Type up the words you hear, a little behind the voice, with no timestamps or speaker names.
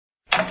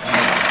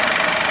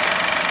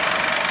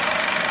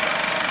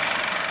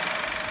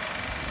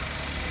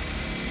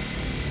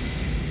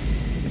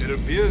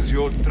Appears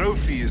your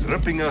trophy is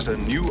ripping us a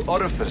new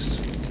orifice.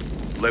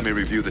 Let me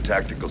review the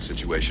tactical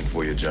situation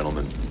for you,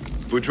 gentlemen.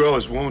 Boudreaux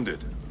is wounded.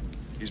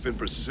 He's been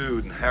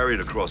pursued and harried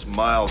across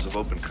miles of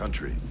open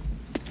country.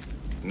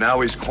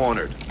 Now he's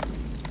cornered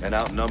and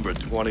outnumbered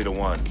 20 to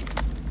 1.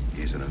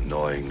 He's an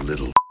annoying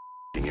little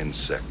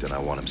insect, and I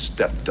want him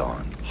stepped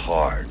on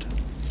hard.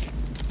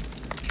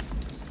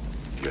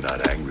 You're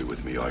not angry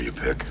with me, are you,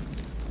 Pick?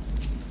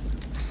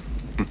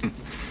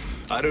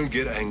 I don't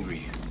get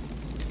angry.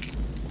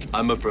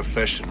 I'm a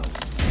professional.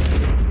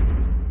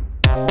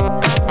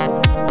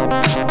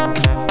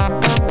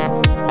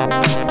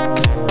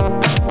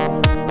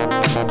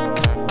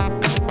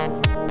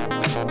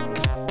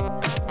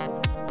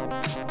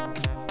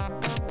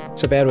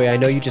 So, Badway, I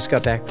know you just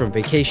got back from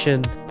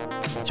vacation.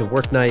 It's a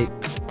work night.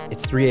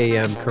 It's 3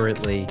 a.m.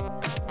 currently.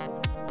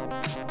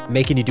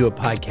 Making you do a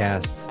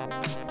podcast.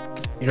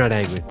 You're not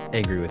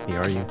angry with me,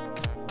 are you?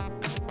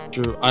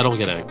 Drew, I don't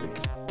get angry.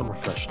 I'm a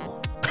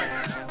professional.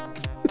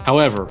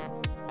 However,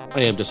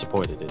 I am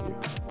disappointed in you.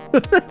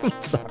 I'm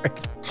sorry.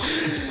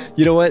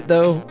 You know what,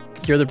 though?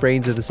 You're the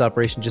brains of this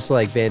operation, just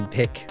like Van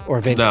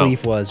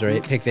Cleef was,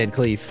 right? Pick Van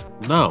Cleef.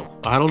 No,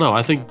 I don't know.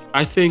 I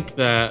think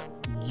that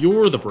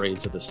you're the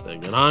brains of this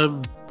thing, and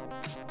I'm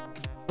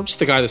just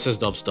the guy that says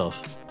dumb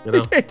stuff. You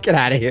know, Get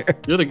out of here.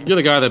 you're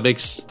the guy that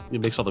makes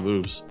all the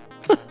moves.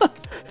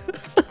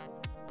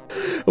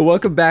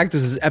 Welcome back.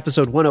 This is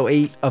episode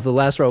 108 of the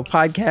Last Row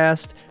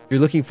Podcast. If you're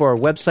looking for our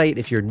website,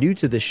 if you're new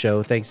to this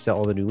show, thanks to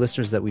all the new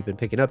listeners that we've been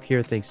picking up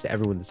here. Thanks to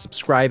everyone that's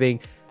subscribing.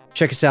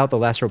 Check us out,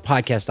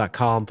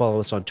 thelastrow.podcast.com. Follow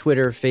us on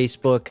Twitter,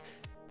 Facebook,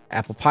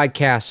 Apple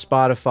Podcasts,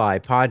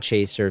 Spotify,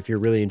 Podchaser. If you're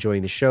really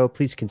enjoying the show,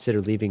 please consider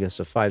leaving us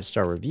a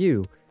 5-star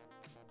review.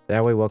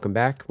 That way, welcome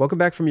back. Welcome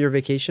back from your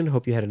vacation.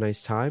 Hope you had a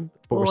nice time.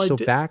 But we're still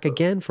back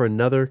again for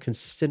another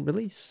consistent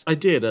release. I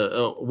did.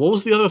 What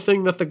was the other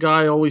thing that the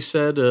guy always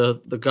said?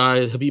 The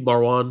guy, Habib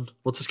Marwan,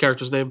 what's his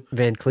character's name?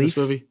 Van Cleef. This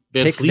movie?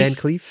 Van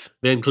Cleef.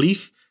 Van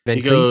Cleef.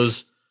 He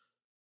goes,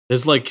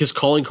 it's like his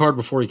calling card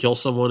before he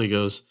kills someone. He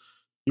goes,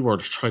 "You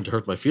weren't trying to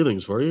hurt my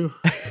feelings, were you?"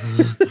 I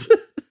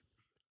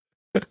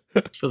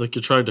feel like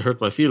you're trying to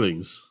hurt my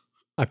feelings.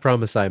 I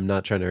promise I'm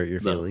not trying to hurt your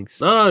feelings.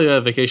 No, yeah,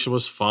 vacation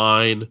was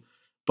fine.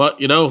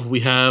 But, we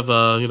have,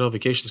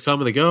 vacations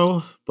come and they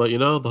go. But,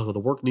 the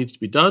work needs to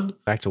be done.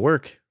 Back to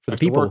work for the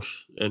people.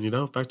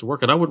 And, back to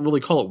work. And I wouldn't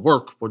really call it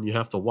work when you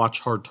have to watch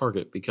Hard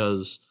Target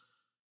because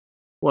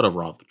what a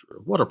romp,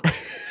 Drew. What a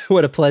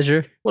what a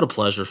pleasure. What a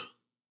pleasure.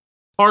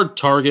 Hard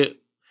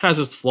Target has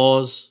its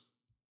flaws.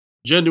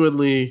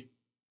 Genuinely,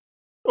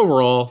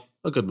 overall,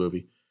 a good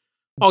movie.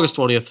 August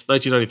 20th,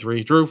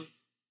 1993. Drew,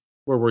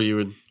 where were you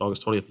in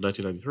August 20th,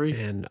 1993?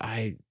 And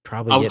I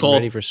probably getting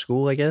ready for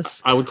school, I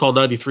guess. I would call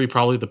 93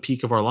 probably the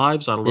peak of our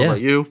lives. I don't know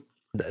about you.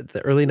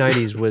 The early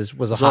 90s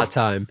was a hot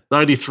time.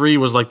 93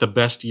 was like the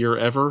best year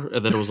ever,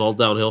 and then it was all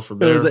downhill from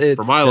there.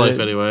 For my life,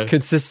 anyway.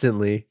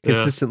 Consistently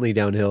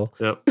downhill.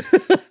 Yep.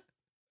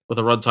 With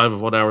a runtime of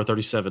 1 hour,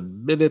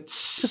 37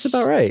 minutes. Just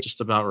about right. Just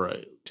about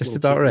right. A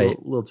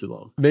little too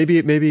long.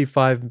 Maybe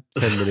 5-10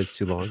 minutes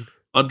too long.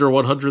 Under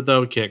 100,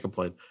 though, can't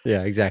complain.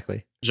 Yeah,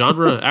 exactly.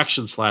 Genre,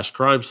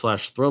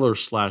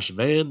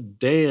 action/crime/thriller/Van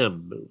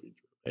Damme movie.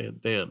 Van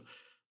Damme.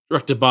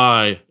 Directed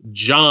by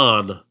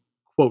John,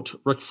 quote,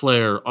 Ric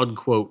Flair,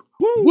 unquote,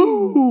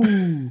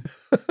 Woo!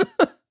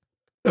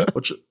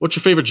 What's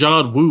your favorite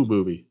John Woo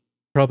movie?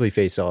 Probably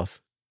Face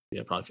Off.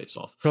 Yeah, probably Face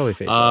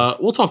Off.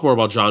 We'll talk more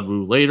about John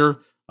Woo later.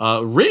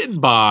 Written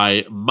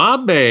by my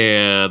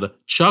man,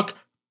 Chuck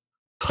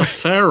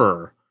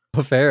Pfefferer.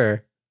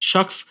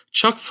 Chuck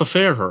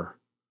Pfefferer.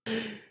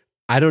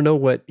 I don't know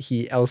what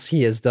else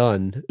he has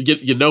done.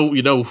 You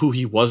know who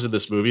he was in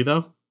this movie,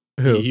 though?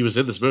 Who? He was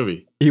in this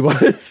movie. He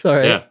was? All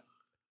right. Yeah.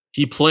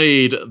 He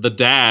played the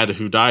dad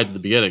who died in the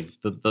beginning.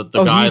 The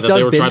guy that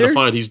they were trying to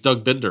find. He's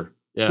Doug Binder.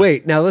 Yeah.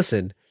 Wait, now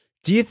listen.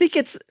 Do you think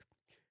is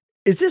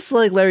this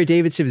like Larry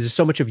Davidson? There's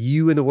so much of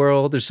you in the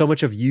world. There's so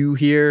much of you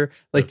here.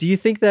 Like, do you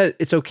think that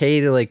it's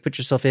okay to like put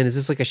yourself in? Is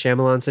this like a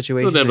Shyamalan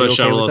situation? It's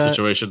a Shyamalan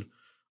situation.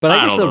 But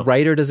I guess the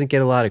writer doesn't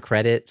get a lot of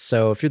credit.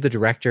 So if you're the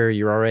director,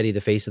 you're already the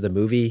face of the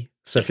movie.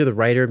 So if you're the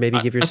writer, maybe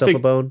give yourself a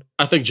bone.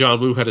 I think John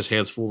Woo had his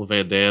hands full of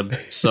Van Damme.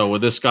 So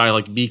when this guy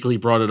like meekly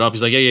brought it up,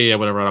 he's like, yeah,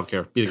 whatever, I don't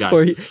care. Be the guy.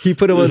 Or he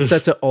put him on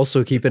set to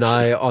also keep an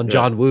eye on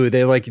John Woo.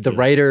 They like the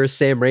writer,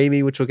 Sam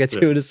Raimi, which we'll get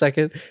to in a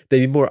second.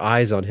 They need more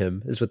eyes on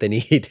him is what they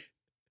need.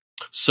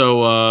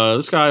 So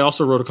this guy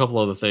also wrote a couple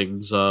other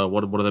things.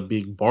 One of them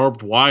being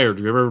Barbed Wire.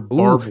 Do you remember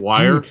Barbed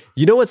Wire? Dude,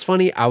 you know what's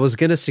funny? I was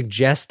going to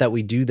suggest that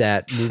we do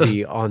that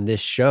movie on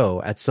this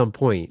show at some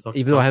point,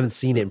 even though I haven't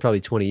seen it in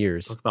probably 20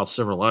 years. Talk about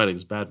Silver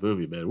Linings. Bad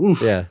movie, man.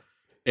 Oof. Yeah.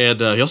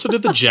 And he also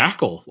did The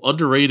Jackal,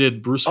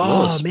 underrated Bruce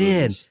Willis. Oh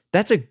man, movies.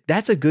 that's a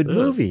good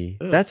movie.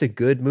 Yeah. That's a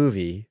good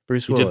movie.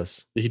 Bruce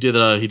Willis. He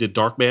did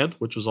Dark Man,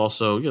 which was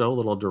also a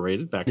little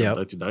underrated back in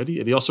 1990,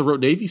 and he also wrote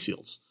Navy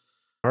SEALs.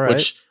 All right.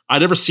 Which I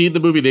never seen the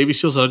movie Navy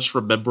SEALs, and I just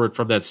remember it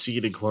from that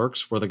scene in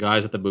Clerks where the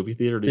guy's at the movie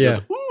theater and he goes,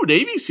 "Ooh,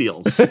 Navy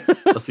SEAls."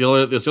 That's the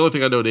only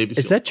thing I know Navy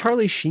SEALs. Is that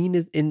Charlie Sheen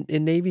in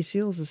Navy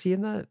SEAls? Is he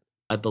in that?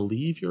 I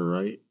believe you're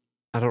right.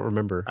 I don't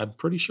remember. I'm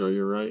pretty sure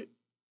you're right.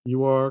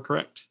 You are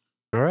correct.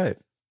 All right.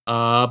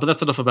 But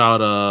that's enough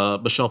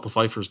about Michelle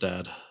Pfeiffer's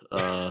dad,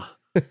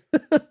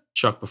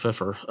 Chuck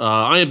Pfeiffer.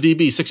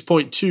 IMDb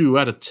 6.2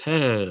 out of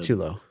 10. Too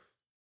low.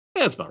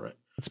 Yeah, that's about right.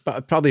 It's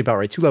probably about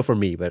right. Too low for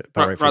me, but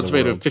about right for Rotten the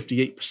Tomato world.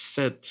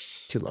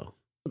 58%. Too low.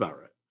 About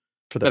right.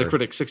 For the Earth.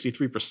 Metacritic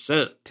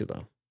 63%. Too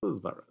low. That's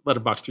about right.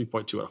 Letterboxd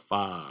 3.2 out of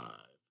 5.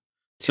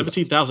 Too low.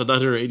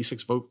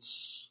 17,986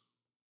 votes.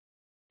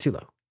 Too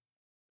low.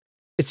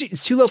 It's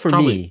too low for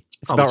me.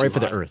 It's about too right for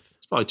the high. Earth.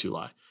 It's probably too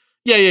high.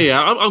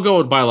 Yeah. I'm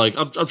going by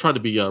I'm trying to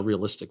be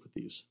realistic with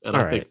these, and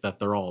All I think that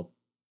they're all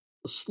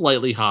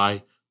slightly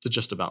high to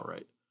just about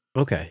right.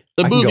 Okay.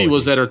 The I can go movie with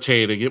was you.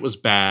 entertaining. It was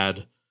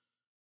bad.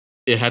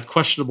 It had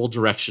questionable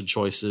direction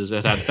choices.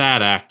 It had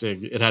bad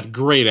acting. It had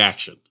great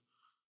action.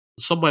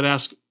 Some might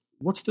ask,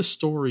 what's this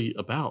story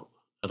about?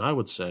 And I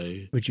would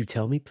say, Would you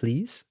tell me,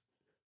 please?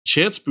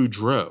 Chance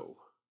Boudreaux,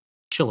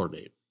 killer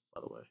name,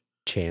 by the way,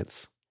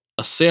 Chance.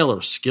 a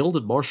sailor skilled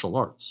in martial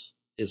arts,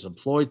 is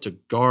employed to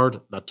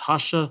guard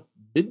Natasha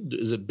Binder.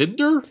 Is it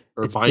Binder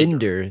or It's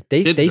Binder? Binder.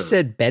 They Binder.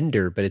 said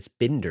Bender, but it's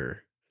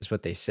Binder, is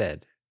what they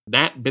said.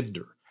 Nat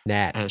Binder.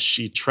 Nat. As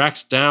she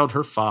tracks down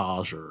her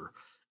father.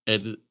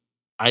 And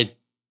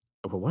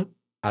what?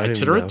 I don't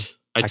even know. Itinerant?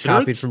 I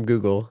copied from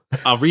Google.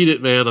 I'll read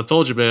it, man. I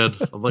told you, man.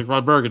 I'm like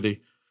Ron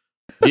Burgundy.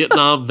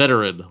 Vietnam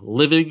veteran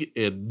living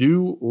in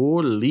New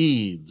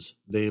Orleans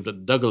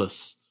named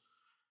Douglas.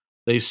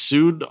 They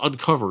soon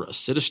uncover a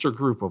sinister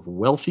group of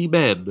wealthy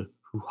men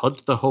who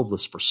hunt the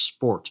homeless for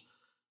sport,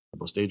 the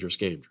most dangerous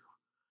game,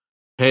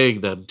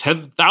 paying them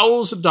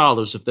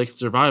 $10,000 if they can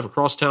survive a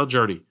cross-town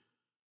journey.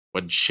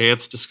 When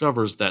Chance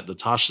discovers that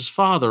Natasha's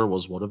father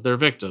was one of their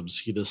victims,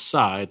 he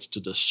decides to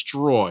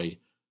destroy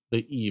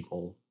the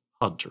evil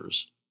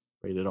hunters.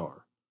 Rated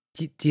R.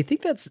 Do you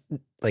think that's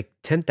like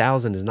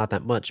 10,000 is not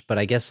that much? But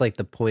I guess like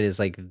the point is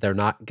like they're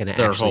not going to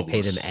They're actually pay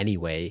homeless. them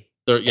anyway.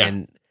 Yeah.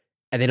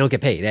 And they don't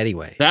get paid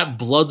anyway. That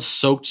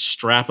blood-soaked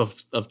strap of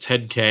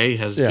 10K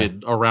has Yeah.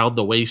 been around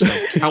the waist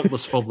of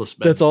countless homeless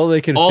men. That's all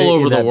they can all fit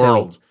over in the that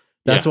world. belt.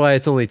 That's Yeah. why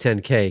it's only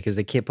 10K because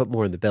they can't put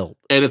more in the belt.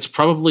 And it's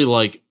probably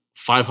like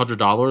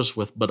 $500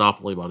 with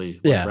Monopoly money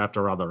Yeah. wrapped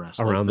around the rest.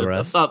 Around the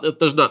rest.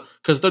 There's not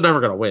because they're never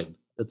going to win.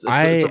 It's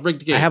a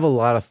rigged game. I have a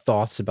lot of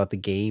thoughts about the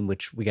game,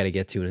 which we got to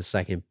get to in a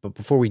second. But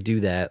before we do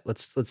that,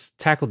 let's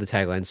tackle the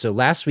tagline. So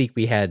last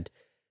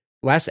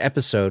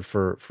episode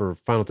for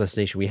Final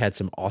Destination, we had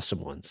some awesome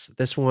ones.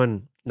 This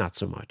one, not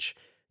so much.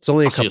 It's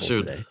only a I'll see you couple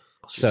soon. today.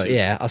 I'll see you So soon.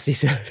 yeah, I'll see you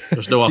soon.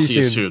 There's no I'll see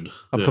you soon.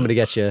 I'm Yeah. coming to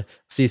get you.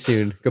 See you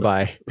soon.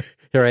 Goodbye.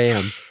 Here I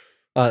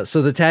am.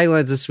 So the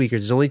taglines this week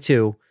there's only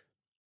two,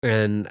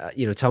 and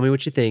tell me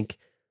what you think.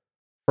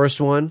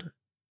 First one,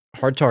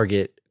 hard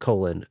target: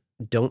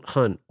 don't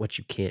hunt what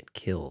you can't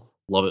kill.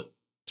 Love it.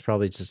 It's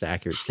probably just an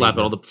accurate. Slap statement.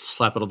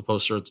 it on the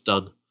poster. It's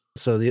done.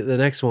 So the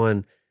next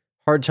one,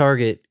 hard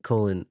target: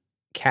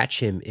 catch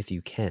him if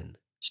you can.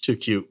 It's too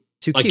cute.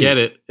 Too I cute. get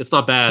it. It's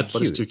not bad, Too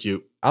but it's cute. too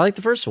cute. I like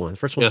the first one.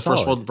 First Yeah,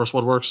 one's solid. first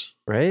one works.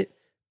 Right?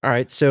 All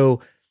right.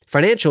 So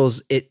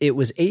financials, it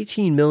was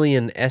 18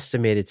 million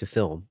estimated to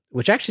film,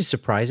 which actually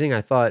surprising.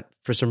 I thought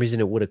for some reason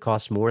it would have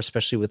cost more,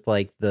 especially with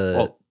like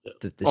the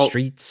all-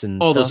 streets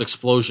and all stuff. those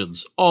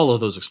explosions, all of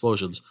those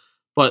explosions.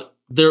 But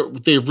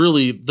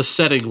the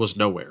setting was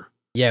nowhere.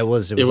 Yeah, it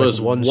was. It was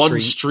like one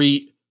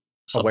street,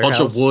 A a bunch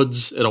of warehouse.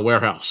 woods, and a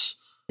warehouse,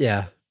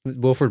 Yeah,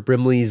 Wilford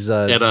Brimley's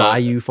And,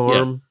 Bayou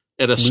Farm.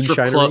 and a strip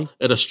Moonshinery? club,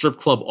 and a strip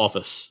club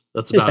office.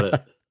 That's about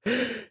it.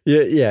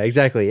 Yeah,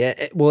 exactly.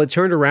 Well, it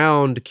turned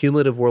around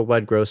cumulative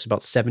worldwide gross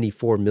about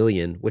 74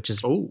 million, which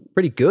is Oh,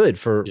 pretty good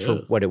for Yeah.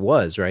 what it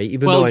was, right?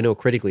 Even Well- though I know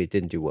critically it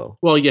didn't do well.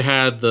 well, you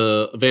had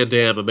the Van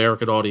Damme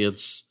American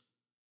audience,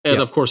 and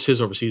Yeah. of course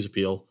his overseas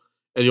appeal,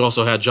 and you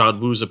also had John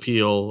Woo's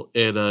appeal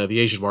in the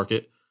Asian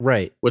market,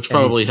 Right. which And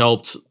probably he's-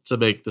 helped to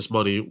make the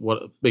money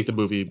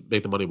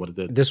what it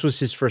did. This was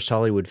his first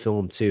Hollywood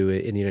film too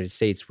in the United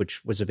States,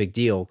 which was a big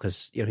deal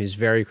because he's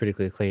very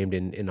critically acclaimed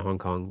in the Hong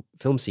Kong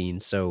film scene.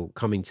 So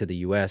coming to the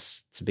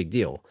U.S., it's a big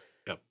deal.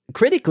 Yep.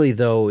 Critically,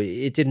 though,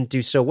 it didn't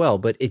do so well,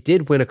 but it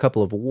did win a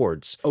couple of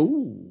awards.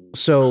 Oh,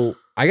 So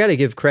I got to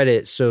give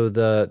credit. So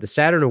the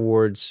Saturn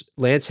Awards,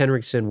 Lance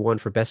Henriksen won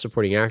for Best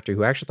Supporting Actor,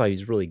 who I actually thought he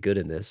was really good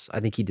in this. I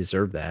think he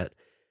deserved that.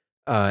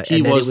 he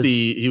and then was it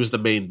he was the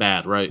main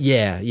bad, right?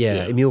 yeah,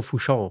 Yeah. Emile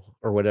Fouchon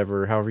or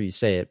whatever, however you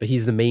say it. But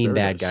he's the main Very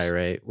bad nice. guy,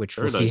 right? Which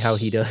Very we'll see how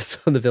nice. he does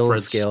on the villain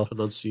French scale.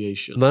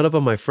 pronunciation. None of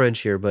them my French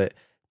here,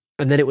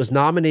 and then it was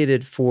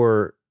nominated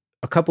for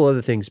a couple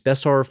other things: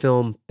 Best Horror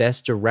Film,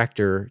 Best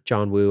Director,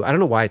 John Woo. I don't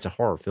know why it's a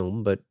horror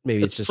film, but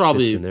maybe It's it's just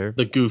probably fits in there.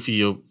 the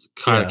goofy kind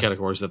Yeah. of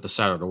categories that the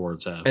Saturn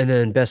Awards have. And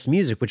then Best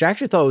Music, which I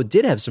actually thought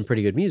did have some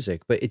pretty good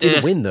music, but it didn't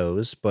Eh. win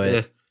those. But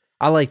Eh.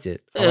 I liked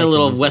it. I And liked a the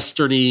little music.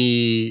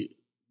 westerny,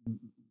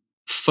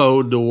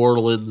 faux New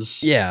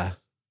Orleans, Yeah,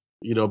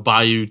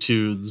 Bayou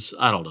tunes.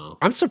 I don't know.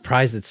 I'm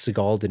surprised that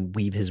Seagal didn't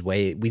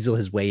weasel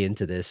his way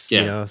into this.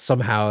 Yeah.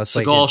 Somehow it's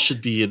Seagal like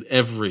should be in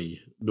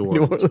every New New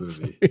Orleans Orleans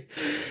movie. movie.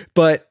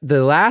 But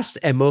the last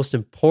and most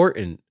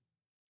important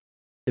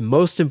the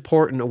most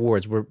important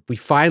awards. We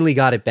finally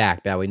got it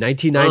back, Bowie.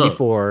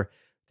 1994,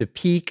 the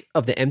peak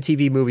of the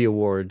MTV Movie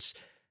Awards.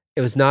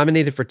 It was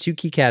nominated for 2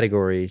 key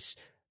categories.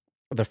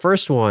 The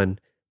first one,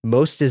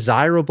 Most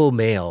Desirable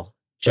Male,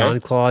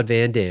 Jean-Claude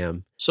Van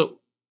Damme. So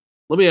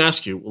let me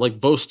ask you,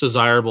 like, most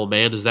desirable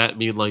man, does that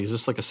mean, like, is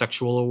this like a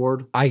sexual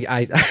award?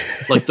 I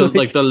Like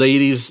the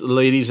ladies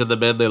and the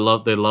men, they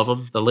love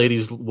him. The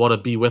ladies want to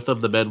be with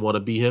him. The men want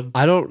to be him.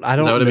 I don't that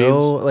what it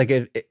know. means?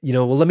 Like,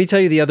 well, let me tell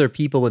you the other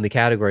people in the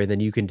category, and then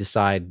you can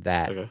decide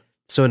that. Okay.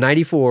 So in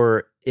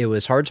 94, it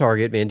was Hard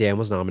Target. Van Damme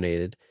was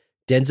nominated.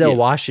 Denzel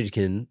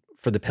Washington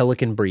for The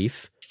Pelican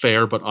Brief.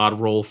 Fair but odd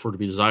role for to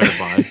be desired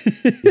by.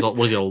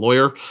 Was he a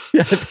lawyer?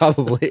 Yeah,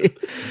 probably.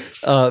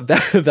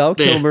 Val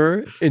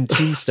Kilmer in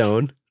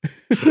Tombstone.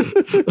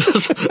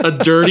 a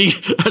dirty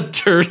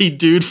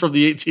dude from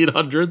the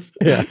 1800s.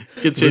 Yeah.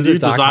 Continue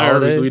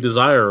desire. We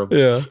desire him.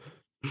 Yeah.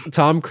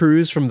 Tom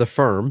Cruise from The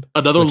Firm.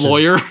 Another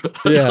lawyer.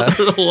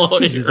 Another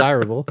lawyer.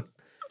 Desirable.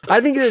 I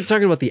think they're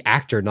talking about the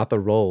actor, not the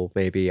role,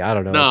 maybe. I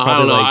don't know. No, It's I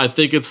probably don't know. like I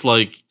think it's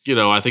like,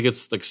 I think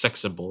it's like sex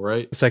symbol,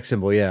 right? sex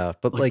symbol, yeah.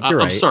 But like you're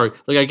I'm right. sorry.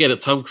 Like, I get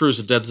it. Tom Cruise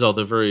and Denzel,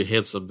 they're very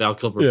handsome. Val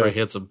Kilmer, very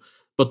handsome.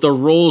 But the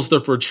roles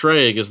they're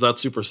portraying is not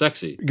super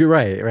sexy. You're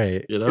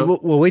right. You know?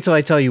 Well, wait till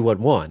I tell you what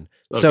won.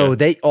 So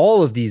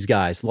all of these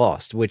guys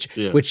lost, which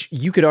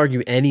you could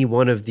argue any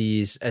one of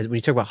these, as when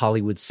you talk about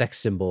Hollywood sex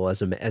symbol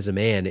as a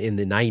man in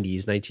the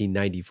 90s,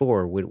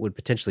 1994 would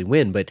potentially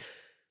win. But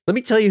let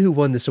me tell you who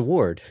won this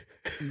award.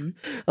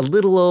 A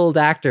little old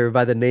actor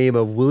by the name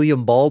of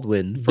William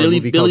Baldwin for a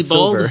movie called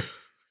Silver.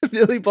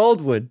 Billy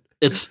Baldwin.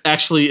 It's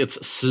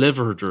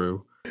Sliver,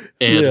 Drew.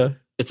 And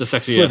it's a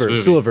sexy ass movie.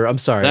 Sliver, I'm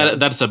sorry.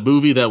 That's a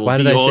movie that will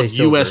be on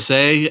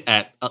USA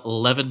at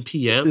 11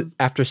 p.m.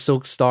 After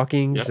Silk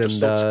Stockings and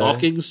Silk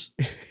Stockings.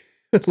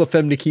 La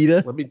Femme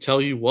Nikita. Let me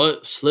tell you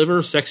what,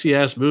 Sliver, sexy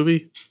ass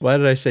movie. Why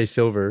did I say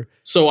silver?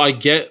 So I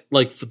get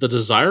like the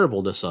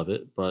desirableness of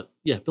it, but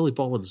yeah, Billy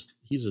Baldwin's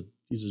he's a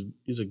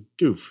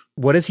goof.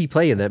 What does he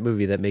play in that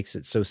movie that makes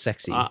it so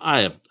sexy?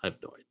 I have no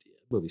idea.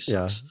 The movie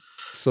sucks. Yeah.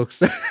 Silk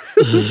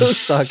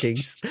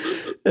Stockings.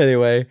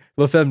 Anyway,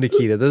 La Femme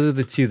Nikita. Those are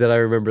the two that I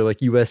remember,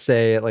 like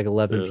USA at like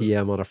 11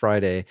 p.m. on a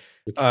Friday.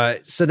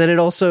 So then it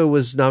also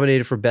was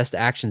nominated for Best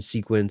Action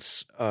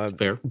Sequence.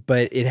 Fair.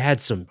 But it had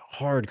some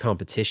hard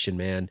competition,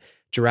 man.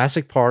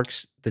 Jurassic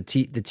Park's the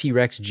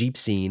T-Rex Jeep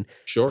scene.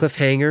 Sure.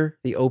 Cliffhanger,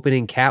 the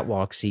opening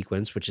catwalk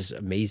sequence, which is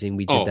amazing.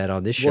 We did that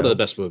on this show. One of the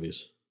best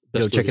movies.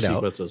 Check it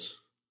sequences.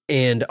 out.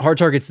 And Hard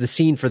Target's the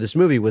scene for this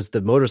movie was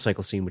the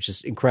motorcycle scene, which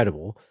is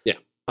incredible. Yeah.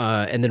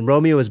 And then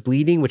Romeo is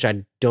Bleeding, which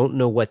I don't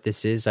know what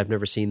this is. I've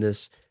never seen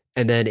this.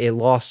 And then it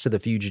lost to The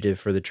Fugitive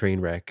for the train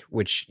wreck,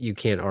 which you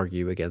can't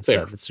argue against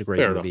that. It's a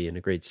great movie and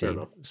a great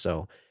scene.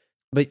 So,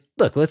 but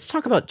look, let's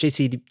talk about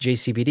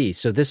JCVD.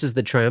 So this is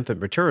the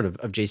triumphant return of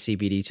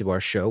JCVD to our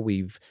show.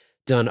 We've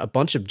done a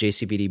bunch of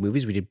JCVD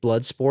movies. We did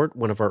Bloodsport,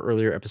 one of our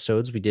earlier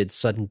episodes. We did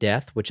Sudden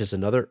Death, which is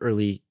another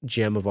early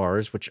gem of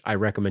ours, which I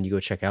recommend you go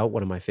check out.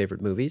 One of my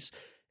favorite movies.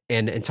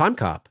 And Time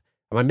Cop.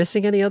 Am I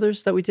missing any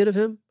others that we did of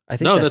him? I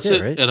think that's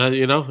it, right?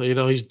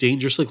 And he's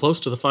dangerously close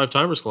to the Five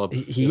Timers Club.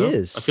 He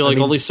is. I feel like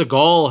only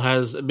Seagal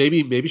has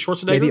maybe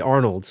Schwarzenegger, maybe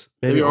Arnold.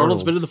 Maybe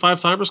Arnold's been in the Five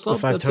Timers Club.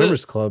 The Five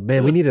Timers Club,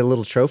 man. We need a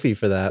little trophy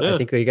for that. I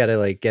think we got to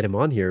like get him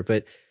on here.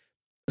 But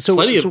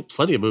plenty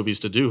of movies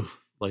to do.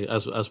 Like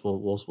as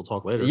we'll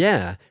talk later.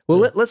 Yeah.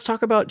 Well, let's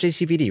talk about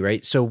JCVD,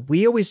 right? So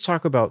we always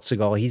talk about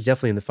Seagal. He's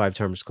definitely in the Five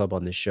Timers Club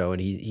on this show,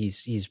 and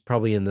he's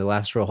probably in the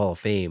Last Row Hall of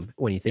Fame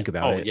when you think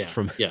about it.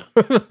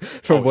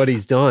 From what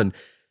he's done.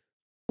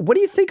 What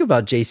do you think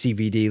about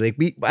JCVD?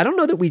 Like I don't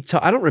know that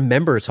I don't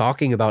remember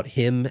talking about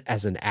him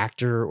as an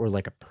actor or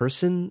like a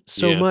person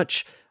so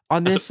much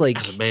on this.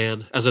 As a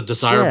man, as a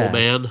desirable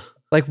man.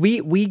 Like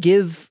we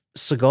give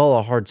Seagal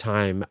a hard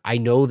time. I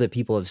know that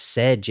people have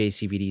said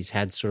JCVD's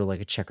had sort of like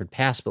a checkered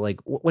past, but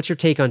like, what's your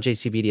take on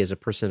JCVD as a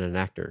person and an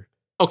actor?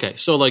 Okay,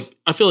 so like,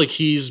 I feel like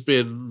he's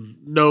been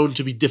known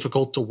to be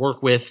difficult to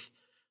work with,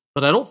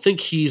 but I don't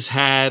think he's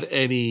had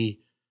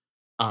any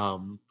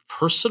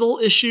personal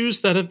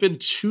issues that have been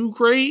too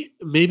great.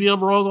 Maybe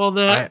I'm wrong on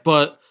that,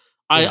 but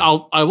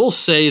I will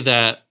say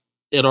that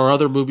in our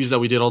other movies that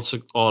we did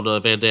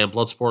on Van Damme,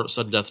 Bloodsport,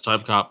 Sudden Death,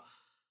 Time Cop,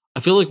 I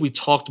feel like we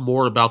talked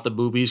more about the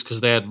movies because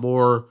they had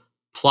more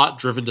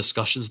plot-driven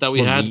discussions that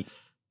we had.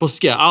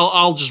 But yeah,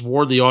 I'll just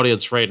warn the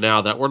audience right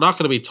now that we're not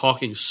going to be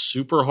talking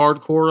super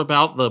hardcore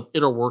about the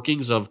inner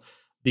workings of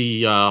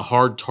the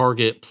Hard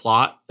Target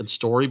plot and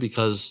story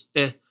because,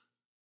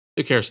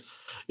 who cares?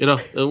 We're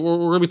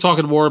going to be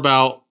talking more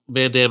about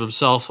Van Damme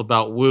himself,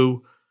 about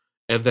Wu,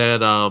 and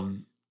then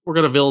we're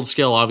going to villain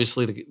scale,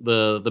 obviously,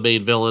 the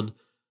main villain.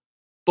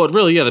 But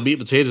really, the meat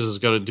and potatoes is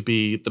going to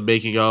be the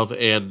making of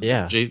and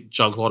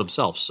Jean-Claude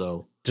himself.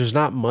 So there's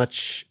not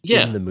much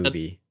in the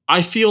movie.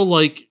 I feel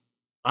like,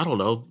 I don't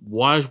know,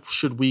 why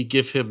should we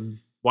give him,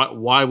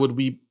 why would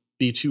we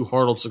be too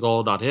hard on Seagal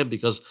and not him?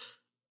 Because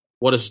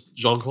what has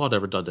Jean-Claude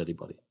ever done to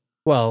anybody?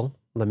 Well,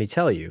 let me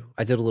tell you,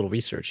 I did a little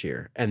research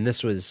here, and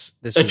this was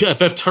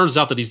If it turns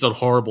out that he's done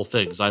horrible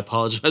things, I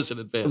apologize in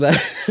advance.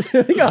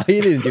 no, he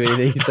didn't do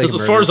anything. He's like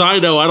As far as I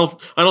know, I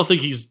don't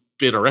think he's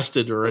been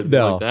arrested or anything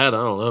No. like that. I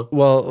don't know.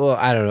 Well,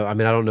 I don't know. I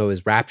mean, I don't know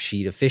his rap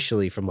sheet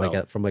officially from like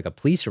a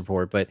police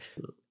report, but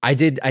I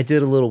did a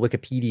little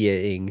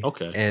Wikipedia-ing.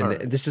 Okay, and all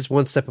right. this is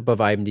one step above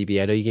IMDb.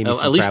 I know you gave me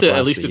some At least crap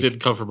it last week. didn't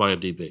come from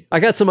IMDb.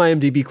 I got some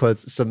IMDb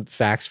quotes, some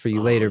facts for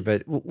you later,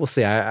 but we'll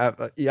see. I'm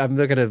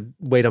not gonna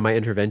wait on my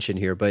intervention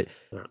here, but.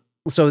 Right.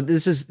 So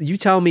this is, you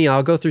tell me,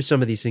 I'll go through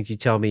some of these things. You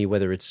tell me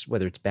whether it's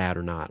bad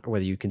or not, or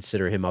whether you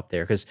consider him up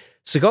there. Because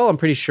Seagal, I'm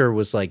pretty sure,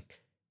 was like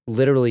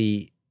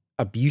literally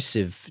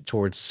abusive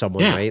towards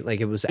someone, Yeah. right?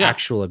 Like it was Yeah.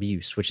 actual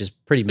abuse, which is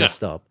pretty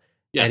messed up.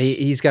 Yes. And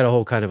he's got a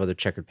whole kind of other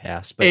checkered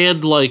past. But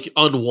And like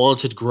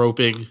unwanted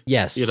groping,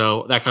 yes,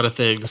 that kind of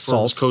thing Assault.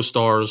 from his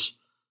co-stars.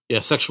 Yeah,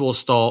 sexual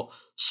assault.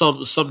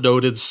 Some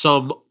noted,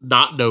 some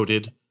not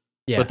noted.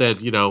 yeah, But then,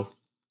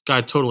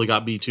 guy totally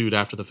got Me Too'd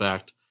after the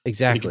fact.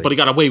 exactly. But he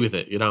got away with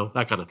it,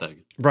 that kind of thing.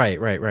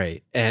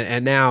 Right.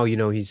 And now,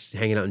 he's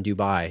hanging out in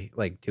Dubai,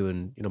 like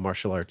doing,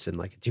 martial arts in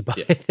like a Dubai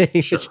Yeah,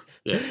 thing. Sure.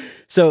 Yeah.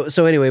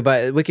 So anyway,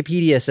 but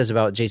Wikipedia says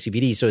about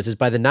JCVD. So it says,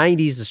 by the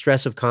 90s, the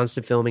stress of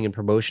constant filming and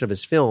promotion of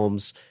his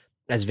films,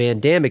 as Van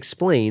Damme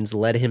explains,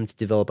 led him to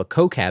develop a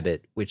coke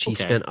habit, which he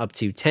Okay. spent up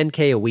to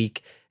 $10K a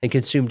week and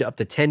consumed up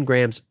to 10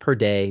 grams per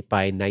day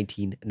by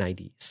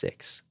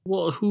 1996.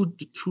 Well, who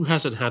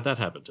hasn't had that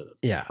happen to them?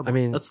 Yeah, Come I on,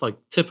 mean, that's like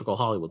typical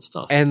Hollywood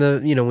stuff. and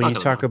when you Talking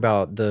talk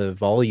about- about the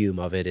volume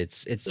of it,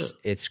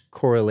 it's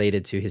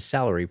correlated to his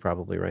salary,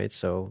 probably, right?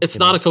 So It's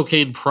not a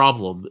cocaine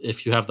problem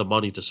if you have the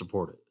money to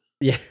support it.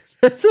 yeah.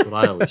 That's what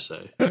I always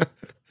say.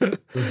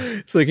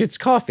 It's like it's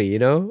coffee,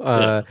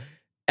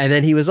 And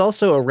then he was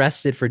also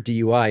arrested for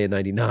DUI in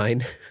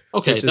 '99.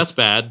 Okay, Which is- that's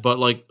bad, but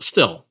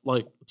still,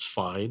 it's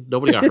fine.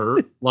 Nobody got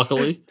hurt,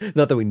 luckily.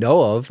 Not that we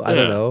know of. I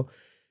don't Yeah. know.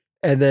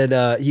 And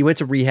then he went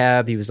to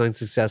rehab. He was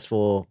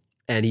unsuccessful,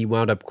 and he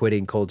wound up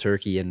quitting cold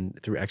turkey and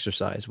through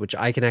exercise, which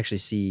I can actually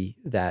see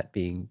that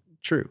being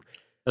true.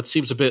 That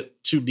seems a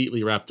bit too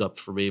neatly wrapped up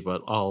for me,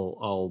 but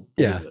I'll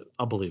believe Yeah. it.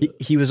 I'll believe it.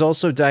 He was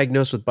also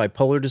diagnosed with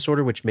bipolar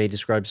disorder, which may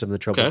describe some of the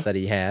troubles Okay. that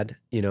he had,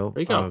 There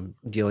you go.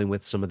 dealing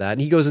with some of that.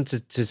 And he goes into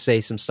to say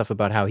some stuff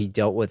about how he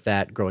dealt with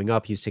that growing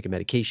up. He was taking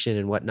medication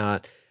and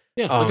whatnot.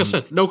 Yeah, like I um,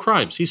 said, no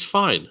crimes. He's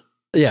fine.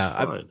 He's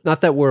Yeah, fine.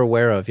 not that we're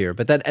aware of here,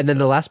 but then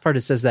the last part,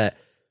 it says that,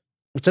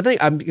 which I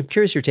think I'm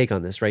curious your take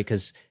on this, right?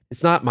 Because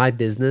it's not my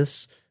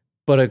business,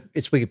 but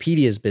it's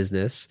Wikipedia's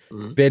business.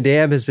 Mhm. Van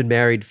Damme has been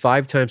married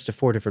 5 times to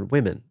 4 different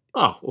women.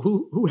 Oh,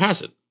 well, who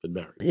hasn't been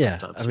married? Yeah,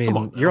 sometimes? I mean, Come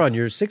on now. you're on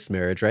your 6th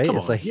marriage, right? Come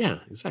It's on. like Yeah,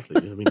 exactly.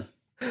 I mean,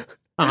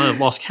 I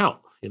lost count.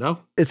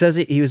 it says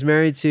he was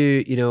married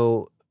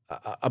to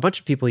a bunch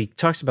of people. He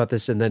talks about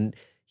this, and then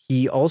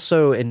he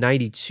also in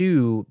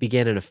 '92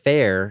 began an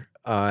affair.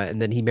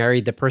 And then he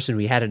married the person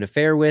we had an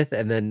affair with,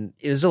 and then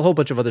there's a whole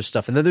bunch of other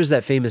stuff. And then there's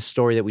that famous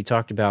story that we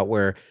talked about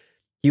where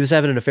he was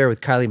having an affair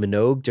with Kylie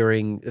Minogue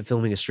during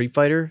filming a Street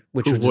Fighter,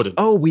 which Who was wouldn't?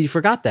 oh, we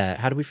forgot that.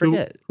 How did we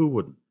forget? Who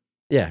wouldn't?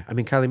 Yeah, I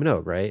mean Kylie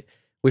Minogue, right?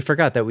 We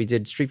forgot that we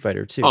did Street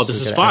Fighter too. Oh, so this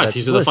we is gotta add 5. that to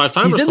He's the in the list.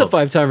 5-Timers He's in the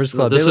Club. 5-Timers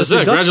Club. This They is listen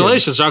it. induction.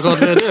 Congratulations, Jean-Claude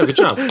Van Damme. Good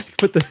job.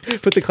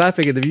 put the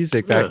clapping and the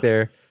music back Yeah.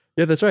 there.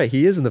 Yeah, that's right.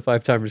 He is in the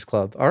 5-Timers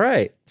Club. All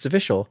right, it's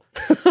official.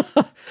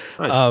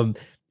 Nice.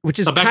 Which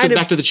is So back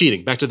to the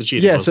cheating. Back to the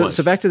cheating. yeah. with his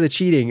So wife. back to the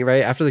cheating,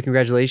 right? After the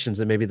congratulations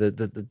and maybe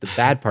the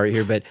bad part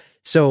here, but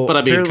so But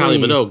I mean, Kylie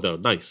apparently- Minogue though,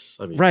 nice.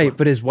 I mean, right? come on.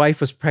 But his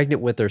wife was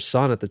pregnant with their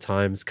son at the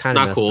time. It's kind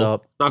of Not messed cool.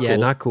 up. Not yeah,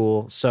 cool. not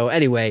cool. So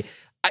anyway,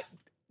 On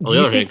the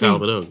other hand, Kylie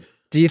Minogue.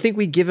 do you think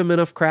we give him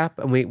enough crap?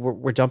 And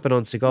we're dumping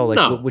on Seagal. Like,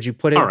 No. would you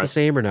put it All at the right.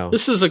 same or no?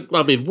 This is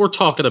we're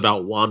talking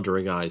about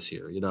wandering eyes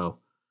here,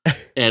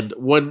 and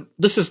when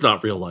this is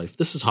not real life,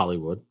 this is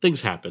Hollywood.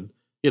 Things happen,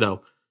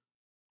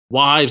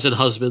 Wives and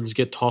husbands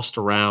get tossed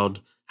around.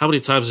 How many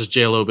times has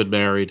J-Lo been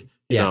married?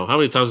 Yeah. How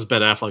many times has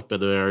Ben Affleck been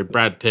married?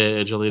 Brad Pitt,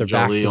 Angelina They're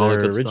back Jolie, to all that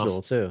their good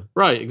original stuff. too.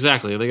 Right,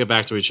 exactly. And they get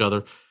back to each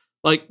other.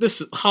 Like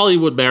this,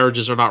 Hollywood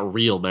marriages are not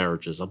real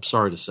marriages. I'm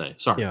sorry to say.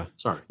 Sorry. Yeah.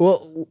 Sorry.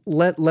 Well,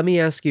 let me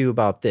ask you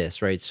about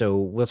this, right? So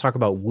we'll talk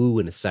about Wu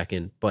in a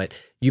second, but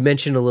you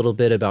mentioned a little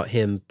bit about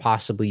him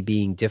possibly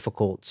being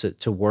difficult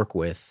to work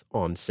with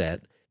on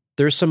set.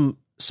 There's some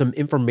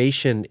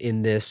information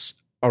in this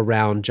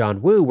around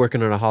John Woo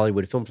working on a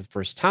Hollywood film for the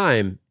first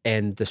time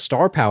and the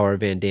star power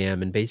of Van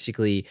Damme and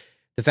basically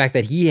the fact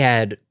that he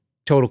had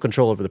total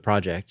control over the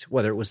project,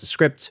 whether it was the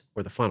script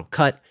or the final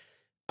cut.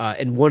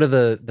 And one of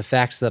the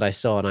facts that I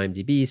saw on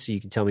IMDb, so you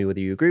can tell me whether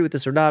you agree with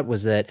this or not,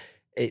 was that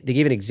they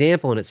gave an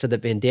example and it said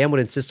that Van Damme would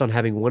insist on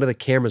having one of the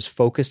cameras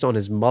focused on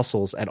his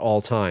muscles at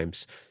all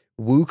times.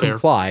 Wu Fair.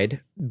 complied,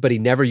 but he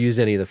never used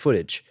any of the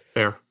footage.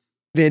 Fair.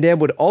 Van Damme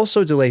would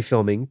also delay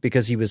filming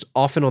because he was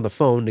often on the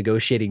phone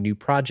negotiating new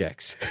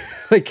projects.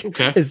 Like,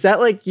 Okay. is that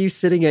like you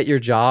sitting at your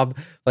job,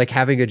 like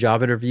having a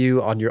job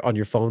interview on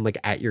your phone, like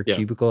at your Yeah.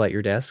 cubicle at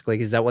your desk? Like,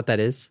 is that what that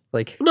is?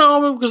 Like,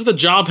 No, because the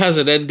job has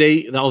an end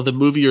date of the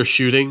movie you're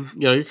shooting.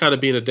 You're kind of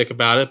being a dick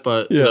about it,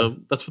 but Yeah.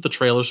 that's what the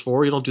trailer's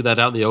for. You don't do that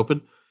out in the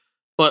open.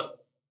 But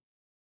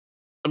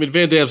I mean,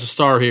 Van Damme's a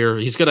star here.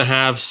 He's going to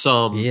have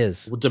some He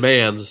is.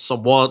 demands,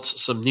 some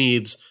wants, some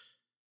needs.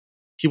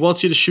 He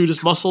wants you to shoot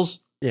his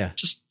muscles. Yeah.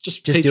 Just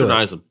do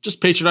patronize him. Just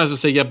patronize him and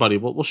say, yeah, buddy,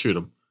 we'll shoot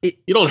him.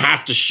 You don't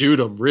have to shoot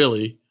him,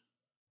 really.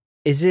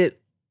 Is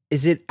it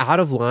out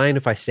of line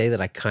if I say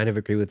that I kind of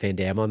agree with Van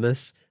Damme on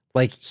this?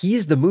 Like,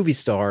 he's the movie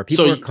star.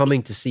 People are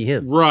coming to see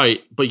him.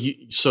 Right. But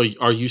so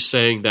are you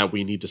saying that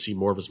we need to see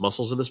more of his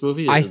muscles in this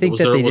movie? I think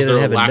that they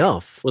didn't have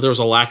enough. Well, there was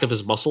a lack of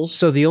his muscles?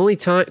 So the only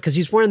time, because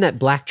he's wearing that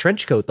black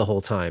trench coat the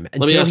whole time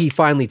until he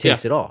finally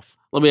takes it off.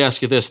 Let me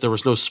ask you this: there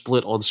was no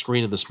split on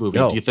screen in this movie.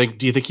 No. Do you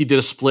think he did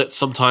a split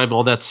sometime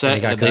on that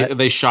set and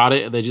they shot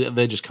it and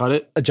they just cut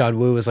it? John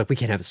Woo was like, "We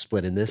can't have a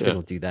split in this. Yeah. They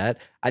don't do that."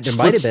 There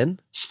might have been.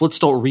 Splits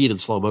don't read in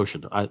slow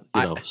motion.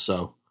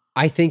 So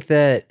I think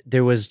that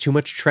there was too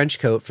much trench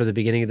coat for the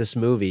beginning of this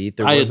movie.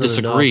 I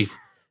disagree. Enough.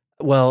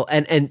 Well,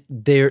 and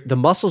the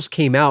muscles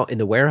came out in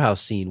the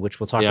warehouse scene,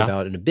 which we'll talk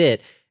about in a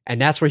bit. And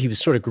that's where he was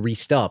sort of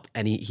greased up,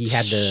 and he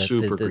had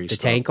the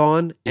tank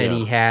on, and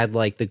he had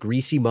like the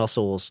greasy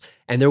muscles,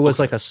 and there was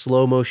like a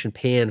slow motion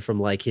pan from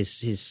like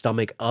his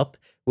stomach up,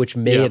 which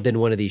may have been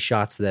one of these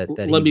shots that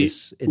he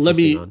was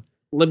insisting on.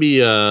 Let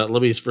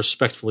me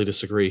respectfully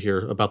disagree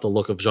here about the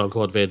look of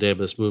Jean-Claude Van Damme in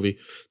this movie.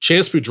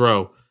 Chance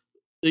Boudreau,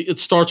 it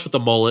starts with the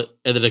mullet,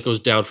 and then it goes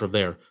down from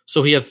there.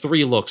 So he had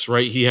 3 looks,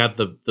 right? He had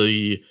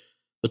the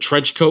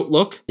trench coat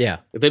look, and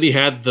then he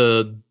had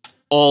the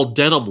all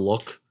denim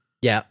look,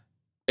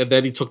 and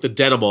then he took the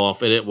denim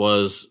off, and it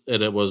was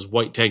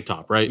white tank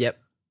top, right? Yep.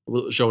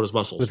 Showing his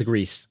muscles with the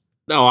grease.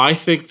 Now, I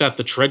think that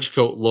the trench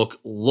coat look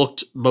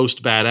looked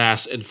most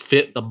badass and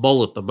fit the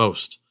mullet the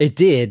most. It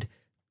did,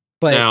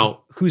 but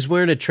now, who's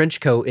wearing a trench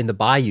coat in the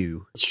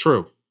bayou? It's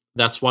true.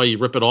 That's why you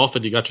rip it off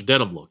and you got your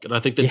denim look. And I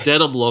think the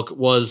denim look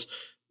was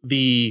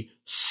the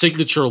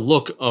signature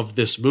look of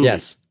this movie.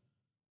 Yes.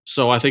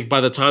 So I think by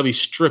the time he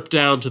stripped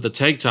down to the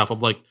tank top, I'm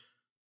like,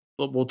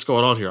 what's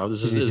going on here?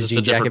 Is this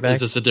a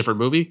different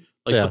movie?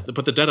 Like,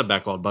 put the denim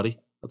back on, buddy.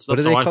 That's what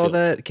do they how call I feel.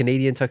 that?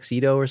 Canadian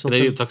tuxedo or something?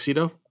 Canadian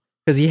tuxedo?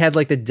 Because he had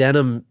like the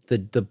denim,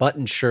 the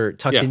button shirt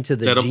tucked into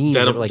the jeans.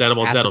 Denim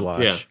on denim.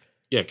 Wash.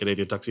 Yeah,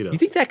 Canadian tuxedo. You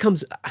think that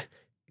comes...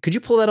 Could you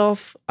pull that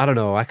off? I don't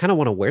know. I kind of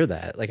want to wear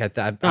that. Like, I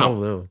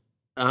don't know.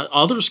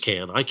 Others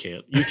can. I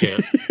can't. You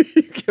can't.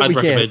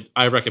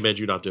 I recommend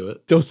you not do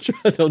it.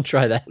 Don't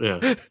try that.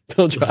 Yeah.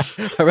 Don't try.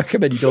 I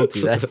recommend you don't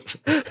do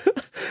that.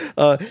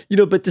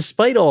 But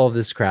despite all of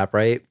this crap,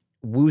 right?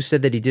 Wu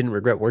said that he didn't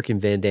regret working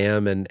Van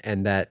Damme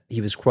and that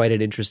he was quite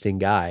an interesting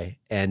guy,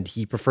 and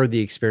he preferred the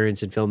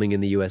experience in filming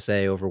in the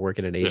USA over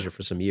working in Asia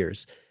for some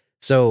years.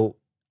 So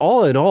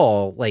all in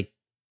all, like,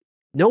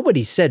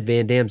 nobody said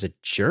Van Damme's a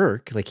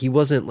jerk. Like, he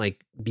wasn't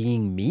like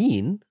being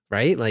mean,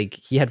 right? Like,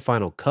 he had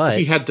final cut.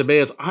 He had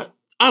demands. I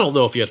don't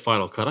know if he had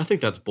final cut. I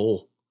think that's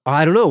bull.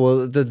 I don't know.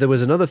 Well, there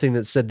was another thing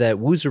that said that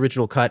Wu's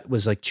original cut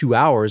was like 2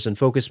 hours and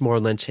focused more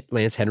on Lance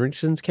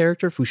Henriksen's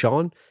character,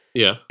 Fushan.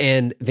 Yeah.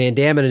 And Van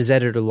Damme and his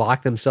editor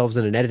locked themselves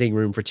in an editing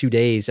room for 2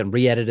 days and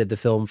re-edited the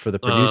film for the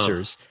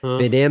producers.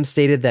 Van Damme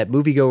stated that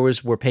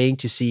moviegoers were paying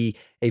to see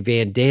a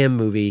Van Damme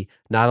movie,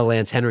 not a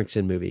Lance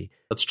Henriksen movie.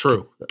 That's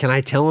true. Can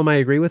I tell him I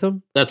agree with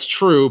him? That's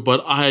true,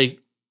 but I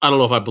don't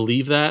know if I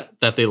believe that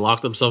they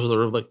locked themselves in the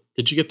room. Like,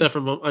 did you get that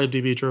from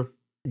IMDb, Drew?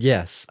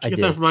 Yes, I did.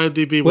 Get that from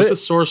IMDb? Was it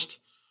sourced?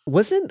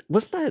 Wasn't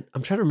that?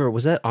 I'm trying to remember.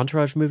 Was that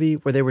Entourage movie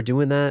where they were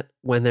doing that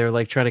when they're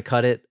like trying to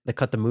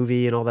cut the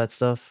movie and all that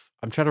stuff?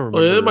 I'm trying to remember.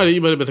 Well, you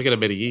might have been thinking of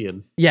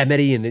Medellin. Yeah,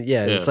 Medellin.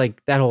 Yeah, it's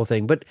like that whole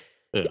thing. But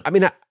I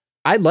mean,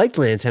 I liked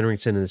Lance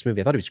Henriksen in this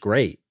movie. I thought he was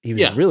great. He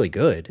was really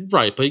good.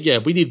 Right, but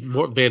we need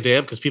more Van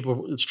Damme because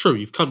people. It's true.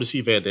 You've come to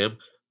see Van Damme,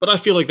 but I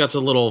feel like that's a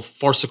little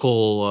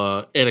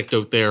farcical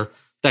anecdote there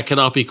that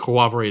cannot be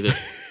corroborated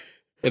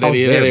in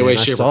any way,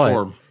 shape, or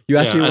form. You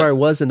asked me where I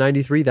was in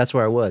 '93. That's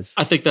where I was.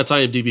 I think that's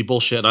IMDb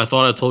bullshit, and I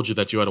thought I told you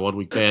that you had a 1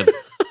 week ban.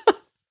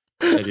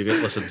 And you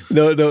didn't listen.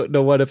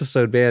 No 1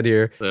 episode ban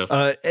here.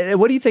 Yeah. And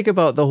what do you think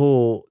about the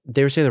whole?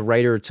 They were saying the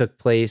writer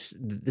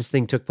this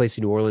thing took place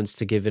in New Orleans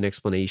to give an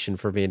explanation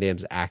for Van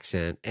Damme's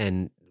accent,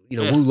 and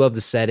Wu loved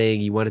the setting.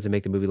 He wanted to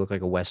make the movie look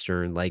like a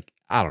Western. Like,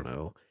 I don't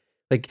know.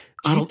 Like,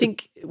 what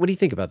do you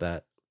think about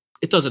that?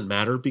 It doesn't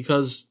matter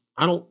because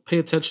I don't pay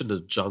attention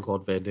to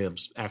Jean-Claude Van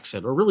Damme's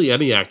accent or really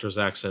any actor's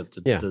accent.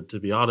 To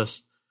be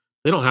honest,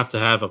 they don't have to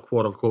have a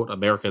quote unquote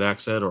American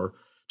accent, or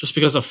just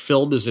because a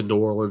film is in New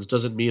Orleans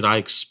doesn't mean I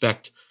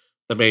expect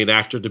the main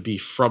actor to be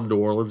from New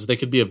Orleans. They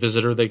could be a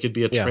visitor. They could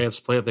be a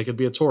transplant. They could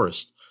be a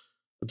tourist.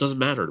 It doesn't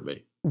matter to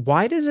me.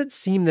 Why does it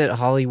seem that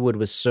Hollywood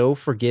was so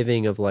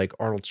forgiving of like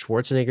Arnold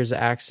Schwarzenegger's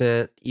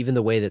accent, even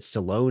the way that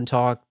Stallone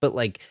talked, but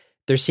like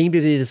there seemed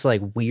to be this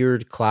like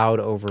weird cloud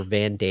over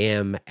Van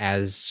Damme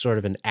as sort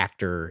of an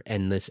actor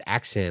and this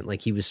accent,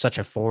 like he was such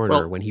a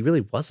foreigner when he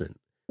really wasn't.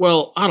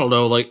 Well, I don't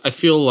know. Like, I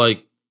feel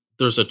like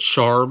there's a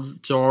charm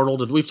to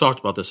Arnold, and we've talked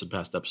about this in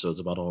past episodes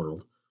about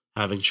Arnold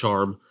having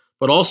charm,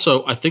 but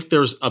also I think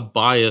there's a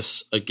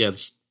bias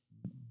against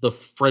the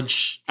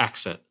French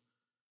accent.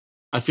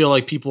 I feel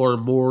like people are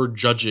more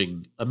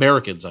judging,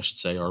 Americans, I should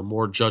say, are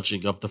more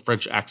judging of the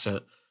French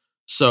accent.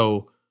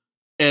 So,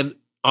 and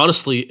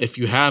honestly, if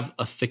you have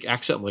a thick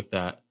accent like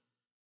that,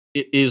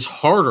 it is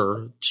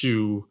harder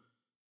to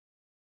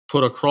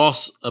put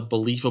across a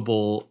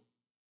believable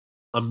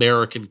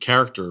American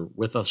character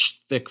with a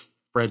thick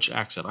French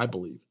accent, I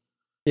believe.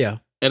 Yeah.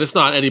 And it's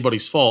not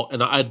anybody's fault.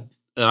 And I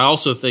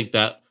also think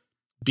that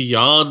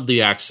beyond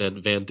the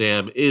accent, Van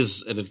Damme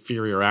is an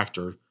inferior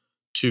actor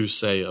to,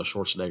 say, a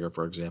Schwarzenegger,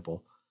 for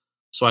example.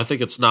 So I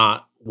think it's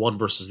not one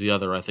versus the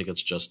other. I think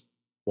it's just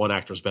one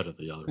actor's better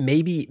than the other.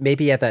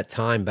 Maybe at that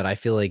time, but I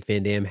feel like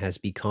Van Damme has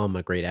become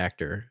a great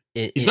actor.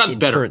 He's gotten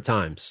better. Current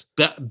times.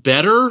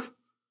 Better,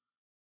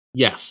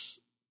 yes,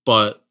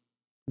 but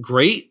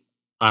great,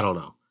 I don't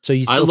know. So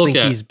you still think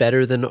he's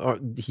better than?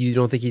 You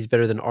don't think he's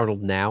better than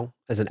Arnold now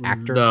as an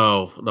actor?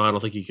 No, I don't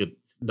think he could.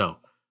 No,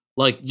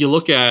 like you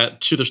look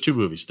at there's two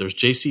movies. There's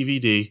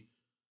JCVD,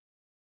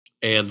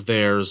 and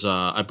there's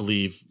I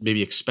believe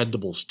maybe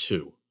Expendables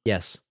 2.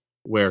 Yes,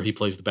 where he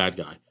plays the bad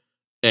guy,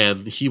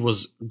 and he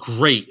was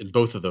great in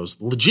both of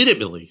those.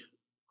 Legitimately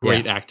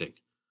great acting,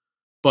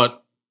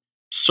 but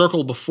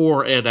circle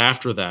before and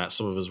after that,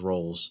 some of his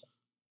roles,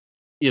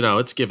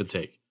 it's give and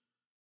take.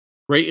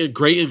 Great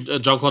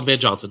in Jean-Claude Van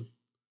Johnson.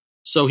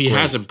 So he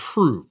has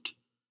improved,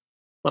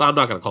 but I'm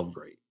not going to call him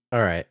great.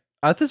 All right,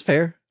 that's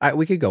fair.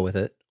 We could go with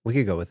it.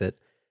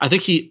 I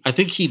think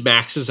he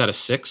maxes at a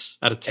 6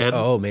 out of 10.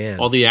 Oh man,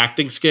 on the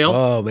acting scale.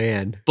 Oh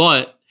man,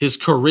 but his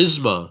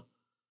charisma,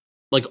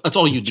 like that's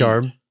all you need.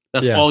 Charm.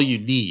 That's all you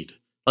need.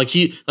 Like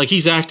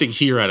he's acting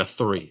here at a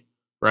 3,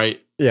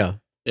 right? Yeah,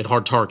 in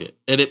Hard Target,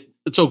 and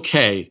it's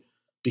okay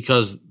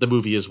because the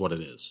movie is what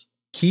it is.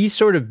 He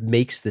sort of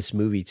makes this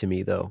movie to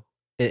me, though,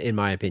 in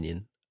my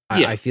opinion.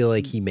 I feel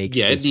like he makes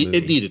this movie.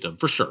 It needed him,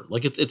 for sure.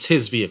 Like, it's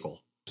his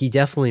vehicle. He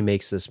definitely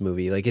makes this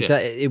movie. Like,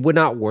 it would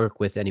not work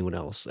with anyone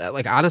else.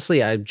 Like,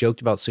 honestly, I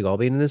joked about Seagal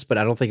being in this, but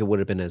I don't think it would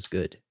have been as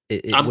good.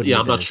 I'm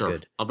not sure.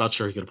 Good. I'm not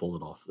sure he could have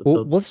pulled it off.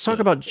 Well, let's talk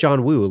about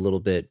John Woo a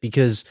little bit,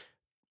 because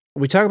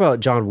we talk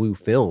about John Woo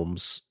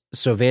films.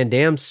 So Van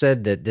Damme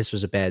said that this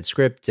was a bad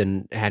script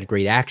and had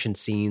great action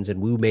scenes, and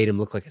Woo made him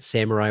look like a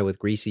samurai with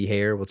greasy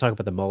hair. We'll talk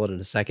about the mullet in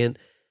a second.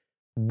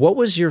 What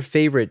was your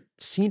favorite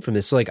scene from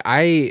this? So like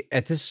I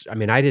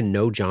didn't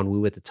know John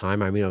Woo at the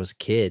time. I mean, I was a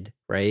kid,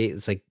 right?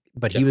 It's like,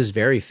 but he was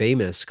very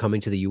famous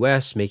coming to the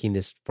US, making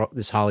this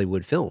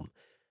Hollywood film.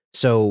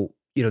 So,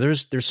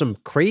 there's some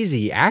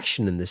crazy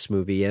action in this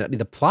movie. I mean,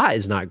 the plot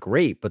is not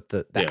great, but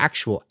the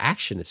actual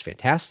action is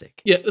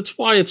fantastic. Yeah, that's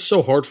why it's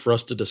so hard for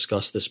us to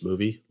discuss this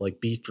movie, like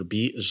beat for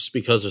beat, is just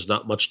because there's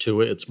not much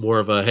to it. It's more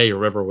of a, hey,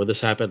 remember when this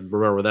happened?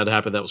 Remember when that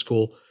happened? That was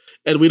cool.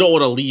 And we don't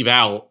want to leave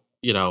out,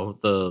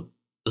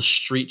 the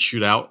street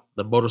shootout,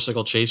 the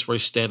motorcycle chase where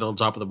he's standing on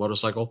top of the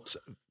motorcycle. It's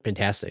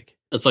fantastic.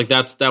 It's like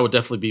that would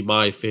definitely be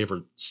my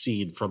favorite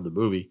scene from the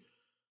movie.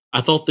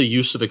 I thought the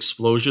use of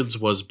explosions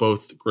was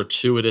both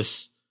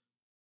gratuitous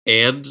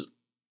and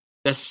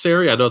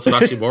necessary. I know it's an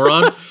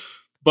oxymoron,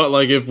 but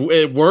like if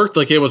it worked,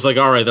 like it was like,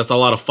 all right, that's a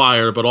lot of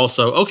fire, but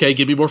also, okay,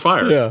 give me more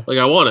fire. Yeah. Like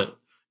I want it,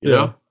 you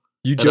know?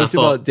 You joked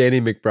about Danny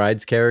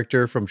McBride's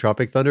character from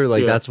Tropic Thunder.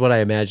 Like that's what I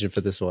imagined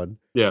for this one.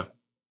 Yeah.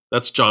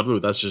 That's John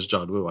Woo. That's just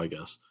John Woo, I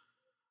guess.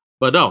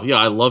 But no,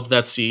 I loved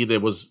that scene.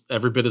 It was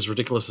every bit as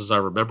ridiculous as I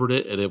remembered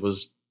it, and it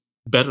was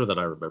better than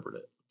I remembered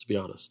it, to be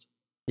honest.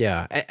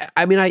 Yeah.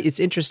 I mean, it's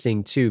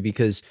interesting, too,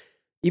 because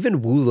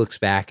even Woo looks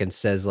back and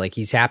says, like,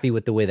 he's happy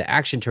with the way the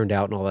action turned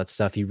out and all that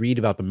stuff. You read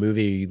about the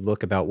movie, you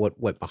look about what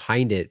went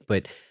behind it,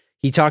 but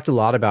he talked a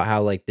lot about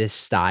how, like, this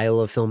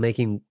style of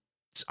filmmaking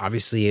is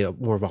obviously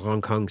more of a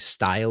Hong Kong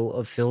style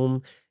of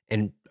film,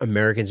 and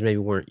Americans maybe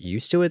weren't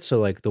used to it, so,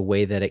 like, the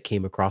way that it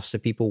came across to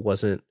people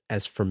wasn't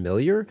as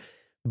familiar.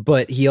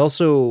 But he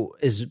also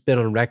has been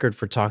on record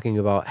for talking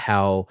about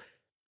how,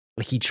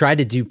 like, he tried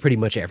to do pretty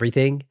much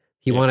everything.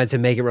 He wanted to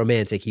make it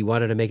romantic. He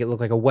wanted to make it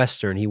look like a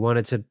Western. He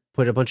wanted to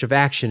put a bunch of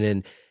action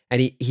in,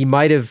 and he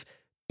might have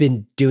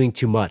been doing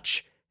too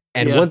much.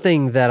 And one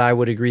thing that I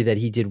would agree that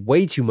he did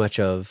way too much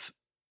of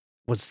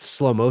was the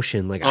slow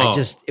motion. Like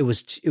it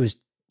was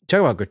talk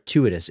about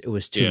gratuitous. It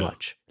was too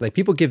much. Like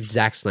people give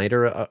Zack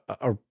Snyder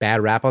a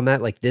bad rap on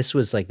that. Like this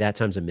was like that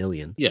times a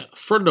million. Yeah,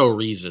 for no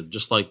reason.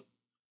 Just like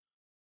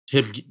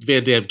him,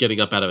 Van Damme getting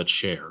up out of a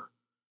chair,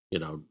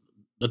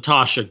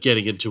 Natasha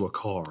getting into a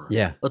car.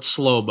 Yeah. Let's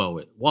slow-mo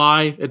it.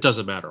 Why? It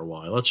doesn't matter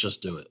why. Let's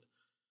just do it.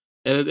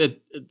 And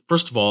it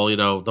first of all, the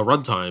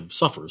runtime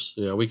suffers.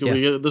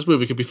 This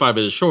movie could be 5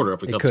 minutes shorter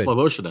if we got slow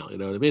motion out. You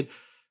know what I mean?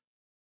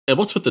 And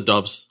what's with the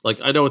dubs?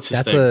 Like, I know it's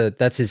his thing.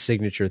 That's his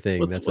signature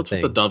thing. What's with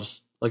the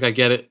dubs? Like, I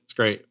get it. It's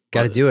great.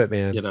 Got to do it,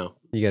 man. You got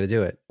to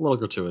do it. A little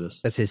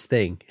gratuitous. That's his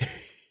thing.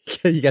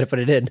 You got to put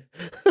it in.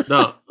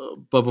 No,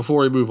 but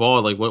before we move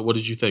on, like, what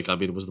did you think? I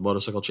mean, was the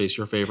motorcycle chase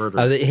your favorite?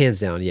 Hands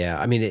down, yeah.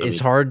 I mean, it's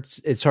hard.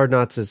 It's hard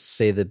not to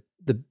say the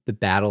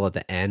battle at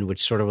the end,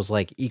 which sort of was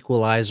like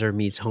Equalizer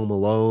meets Home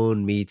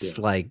Alone meets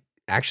like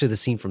actually the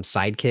scene from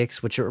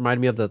Sidekicks, which it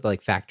reminded me of the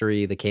like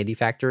factory, the candy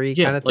factory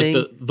kind of thing.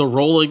 Like the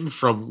rolling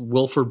from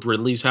Wilford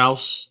Brimley's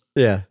house,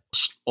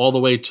 all the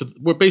way to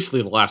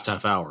basically the last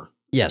half hour,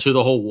 to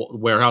the whole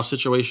warehouse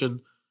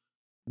situation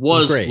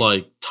was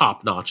like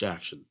top notch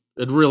action.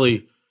 It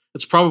really,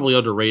 it's probably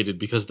underrated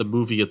because the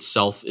movie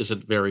itself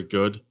isn't very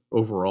good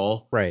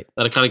overall. Right.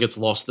 That it kind of gets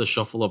lost in the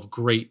shuffle of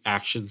great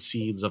action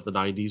scenes of the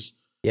 90s.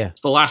 Yeah.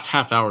 So the last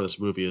half hour of this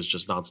movie is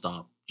just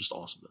nonstop, just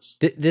awesomeness.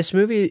 This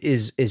movie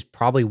is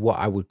probably what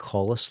I would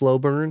call a slow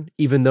burn,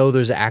 even though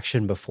there's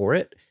action before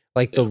it.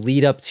 Like the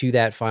lead up to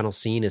that final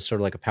scene is sort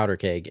of like a powder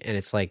keg, and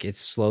it's like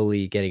it's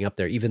slowly getting up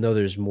there, even though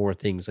there's more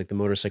things like the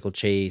motorcycle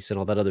chase and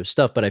all that other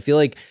stuff. But I feel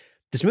like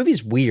this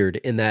movie's weird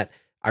in that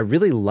I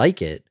really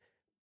like it,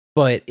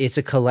 but it's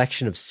a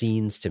collection of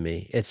scenes to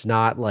me. It's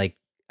not like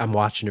I'm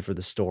watching it for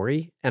the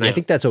story, and I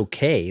think that's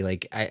okay.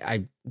 Like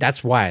I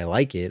that's why I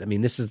like it. I mean,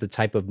 this is the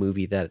type of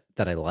movie that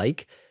I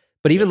like.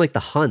 But even like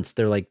the hunts,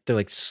 they're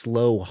like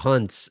slow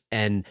hunts,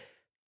 and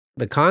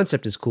the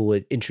concept is cool.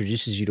 It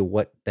introduces you to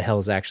what the hell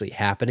is actually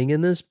happening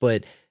in this,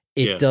 but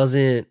it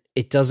doesn't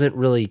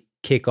really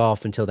kick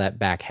off until that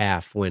back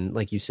half when,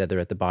 like you said, they're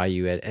at the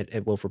bayou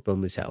at Wilford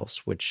Brimley's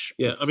house, which...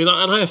 Yeah, I mean,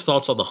 and I have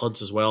thoughts on the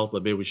hunts as well,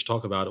 but maybe we should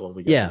talk about it when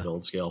we get to the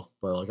villain scale.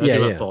 But like, I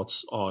do have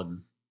thoughts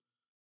on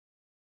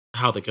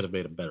how they could have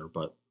made them better,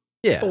 but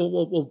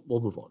we'll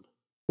move on.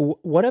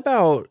 What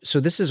about...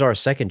 So this is our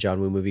second John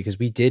Woo movie because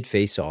we did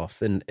Face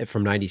Off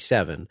from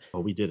 97.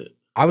 Oh, we did it.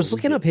 I was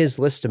looking up his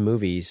list of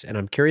movies, and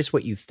I'm curious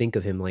what you think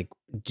of him. Like,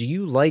 do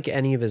you like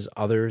any of his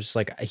others?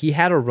 Like, he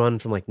had a run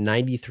from like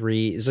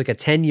 93. It's like a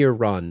 10-year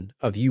run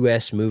of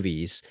U.S.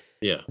 movies.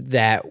 Yeah.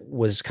 That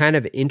was kind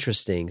of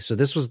interesting. So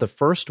this was the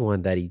first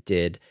one that he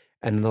did,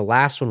 and then the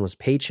is was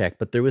Paycheck.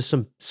 But there was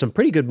some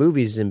pretty good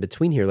movies in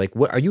between here. Like,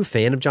 what are you a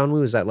fan of John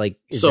Woo? Is that like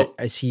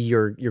is he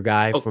your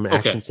guy from an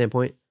action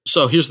standpoint?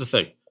 So here's the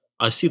thing.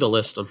 I see the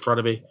list in front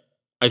of me.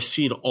 I've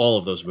seen all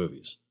of those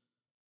movies,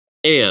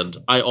 and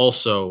I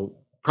also,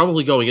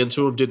 probably going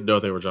into them, didn't know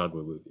they were John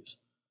Woo movies.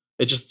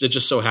 It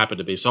just so happened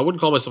to be. So I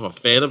wouldn't call myself a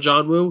fan of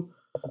John Woo,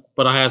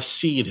 but I have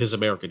seen his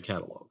American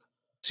catalog.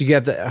 So you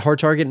have the Hard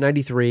Target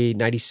 93,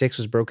 96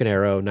 was Broken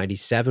Arrow,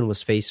 97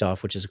 was Face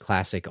Off, which is a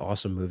classic,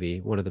 awesome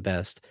movie, one of the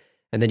best.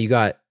 And then you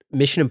got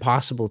Mission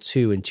Impossible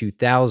 2 in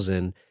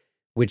 2000,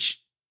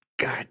 which,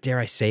 God, dare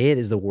I say it,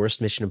 is the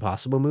worst Mission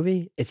Impossible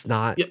movie. It's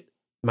not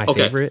my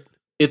favorite.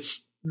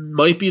 It's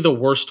might be the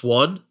worst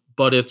one,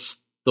 but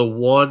it's the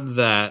one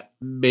that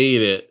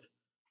made it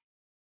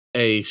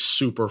a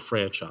super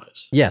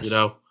franchise. Yes. You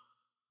know?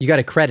 You got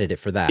to credit it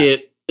for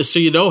that. So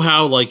you know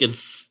how like in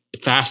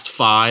Fast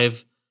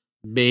 5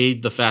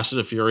 made the Fast and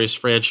the Furious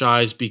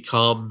franchise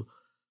become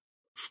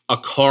a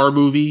car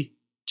movie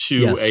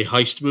to a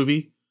heist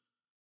movie?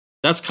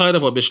 That's kind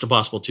of what Mission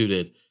Impossible 2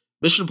 did.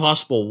 Mission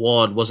Impossible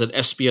 1 was an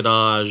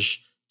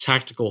espionage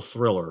tactical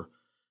thriller,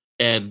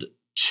 and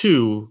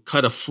 2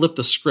 kind of flipped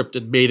the script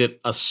and made it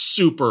a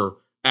super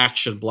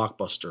action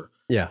blockbuster.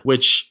 Yeah.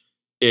 Which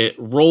it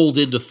rolled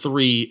into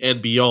 3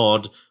 and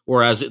beyond,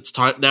 whereas it's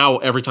time now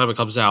every time it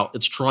comes out,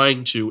 it's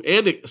trying to,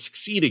 and it's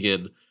succeeding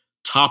in,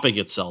 topping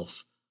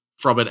itself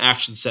from an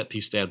action set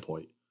piece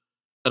standpoint.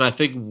 And I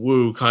think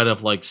Woo kind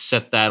of like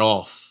set that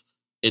off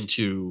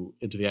into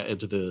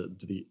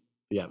the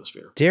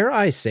atmosphere. Dare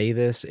I say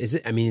this? Is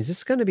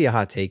this going to be a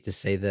hot take to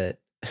say that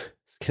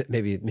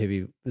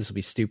maybe this will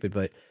be stupid,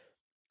 but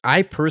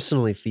I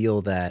personally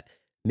feel that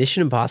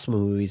Mission Impossible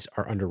movies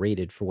are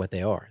underrated for what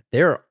they are.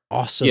 They're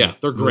awesome. Yeah,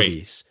 they're great.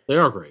 Movies. They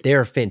are great. They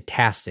are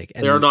fantastic.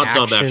 And they are not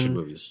dumb action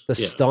movies. The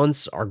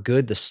stunts are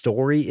good. The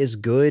story is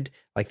good.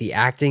 Like the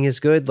acting is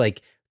good.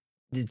 Like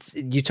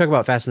you talk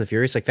about Fast and the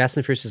Furious. Like Fast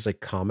and the Furious is like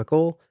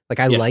comical. Like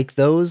I like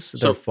those.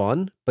 They're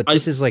fun. But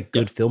this is like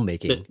good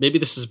filmmaking. Maybe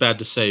this is bad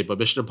to say, but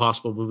Mission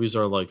Impossible movies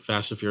are like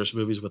Fast and Furious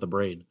movies with a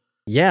brain.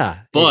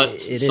 Yeah.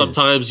 But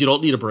sometimes you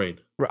don't need a brain.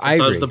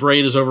 Sometimes the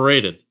brain is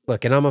overrated.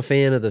 Look, and I'm a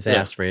fan of the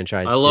Fast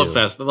franchise. I love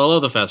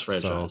the Fast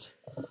franchise.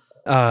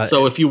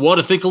 So if you want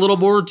to think a little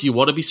more, do you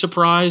want to be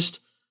surprised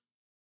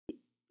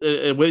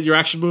with your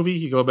action movie?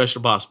 You go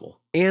Mission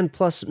Impossible. And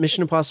plus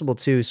Mission Impossible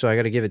 2, so I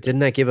got to give it. Didn't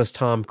that give us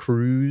Tom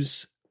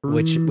Cruise,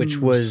 which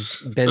was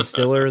Ben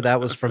Stiller?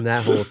 That was from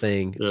that whole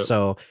thing. Yep.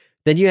 So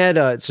then you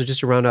had so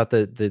just to round out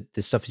the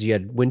stuff, you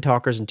had Wind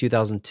Talkers in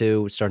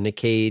 2002, starring Nick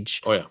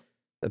Cage. Oh yeah.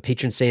 A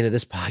patron saint of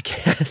this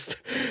podcast.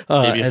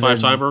 Maybe a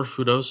 5-timer,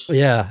 who knows?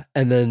 Yeah.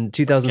 And then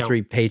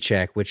 2003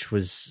 Paycheck, which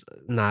was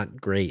not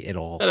great at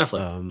all.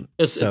 Definitely.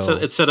 It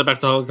sent it back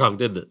to Hong Kong,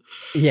 didn't it?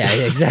 Yeah,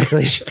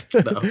 exactly.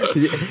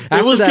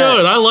 It was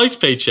good. I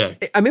liked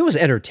Paycheck. I mean, it was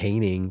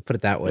entertaining, put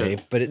it that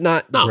way, but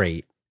not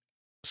great.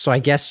 So I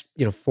guess,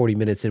 40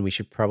 minutes in, we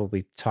should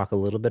probably talk a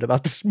little bit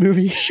about this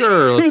movie.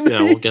 Sure.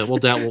 We'll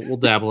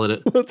dabble in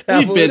it.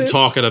 We've been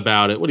talking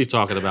about it. What are you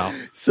talking about?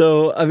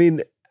 So, I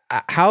mean,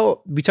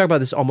 how we talk about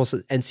this almost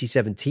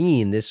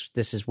NC-17.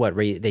 This is what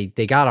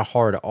they got a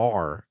hard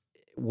R.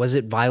 Was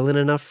it violent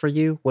enough for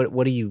you?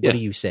 What do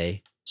you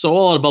say? So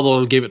All Out of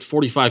Bubble gave it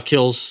 45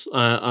 kills,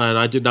 and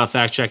I did not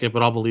fact check it,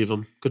 but I'll believe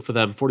them. Good for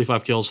them.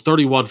 45 kills,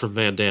 31 from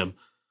Van Damme.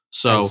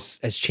 So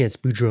as Chance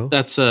Boudreaux,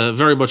 that's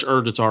very much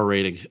earned its R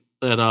rating,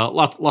 and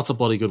lots of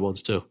bloody good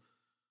ones too.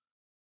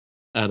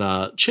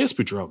 And Chance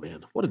Boudreaux,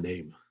 man, what a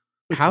name!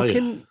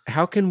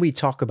 How can we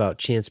talk about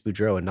Chance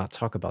Boudreaux and not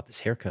talk about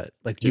this haircut?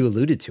 Like you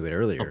alluded to it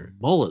earlier.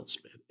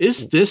 Mullets, man.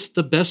 Is this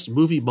the best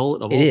movie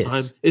mullet of It all is.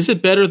 time? Is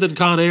it better than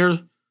Con Air?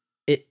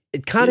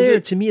 Con Is Air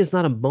it- to me is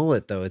not a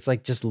mullet though. It's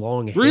like just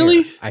long hair.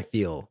 Really? I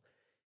feel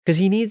because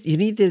you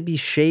need to be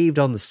shaved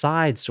on the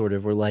sides, sort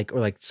of, or like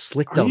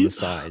slicked Are on you- the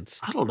sides.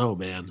 I don't know,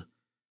 man.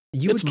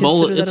 You It's would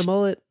consider mullet- that it's- a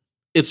mullet?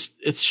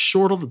 It's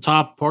short on the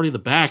top, party in the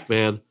back,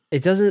 man.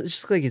 It doesn't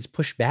just look like it's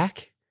pushed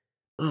back.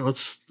 Oh,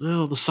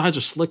 the sides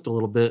are slicked a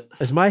little bit.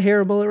 Is my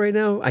hair a mullet right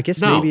now? I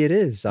guess No. maybe it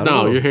is. I don't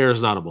No, know. your hair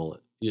is not a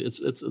mullet.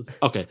 It's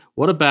okay.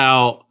 What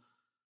about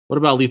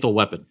Lethal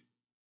Weapon?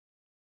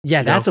 Yeah,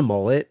 you that's know? a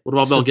mullet. What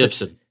about So Mel the-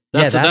 Gibson?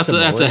 Yeah, That's that's a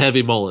that's a mullet.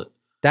 heavy mullet.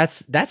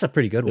 That's a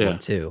pretty good Yeah. one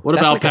too. What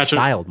That's about like a Patrick-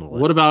 styled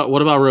mullet?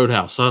 What about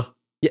Roadhouse? Huh?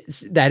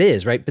 Yes, that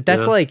is right, but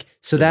that's Yeah. like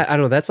so Yeah. that I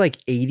don't know. That's like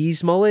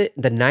 '80s mullet.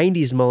 The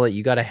 '90s mullet,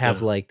 you got to have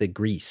Yeah. like the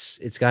grease.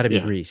 It's got to be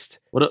Yeah. greased.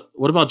 What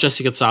about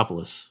Jesse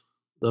Katsopoulos?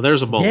 Now,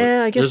 there's a mullet.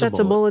 Yeah, I guess There's that's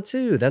a mullet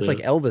too. That's Yeah.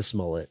 like Elvis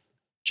mullet.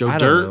 Joe I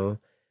Dirt. don't know.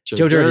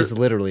 Joe Dirt is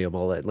literally a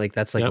mullet. Like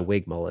that's like a Yep.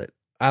 wig mullet.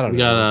 I don't We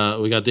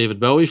know. got David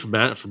Bowie from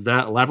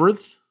that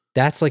Labyrinth.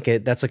 That's like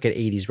an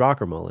 '80s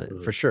rocker mullet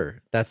Mm. for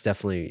sure. That's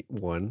definitely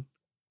one.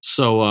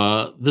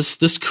 So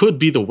this could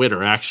be the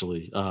winner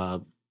actually.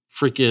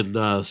 Freaking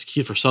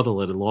Kiefer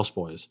Sutherland in Lost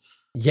Boys.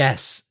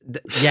 Yes,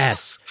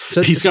 yes.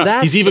 So He's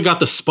even got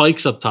the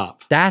spikes up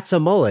top. that's a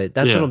mullet.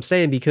 That's what Yeah. I'm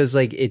saying because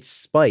like it's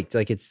spiked,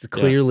 like it's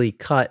clearly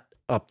cut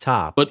up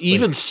top. But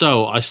even Like,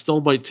 so, I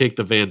still might take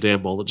the Van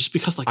Damme mullet just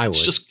because like I it's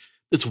would. just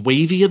it's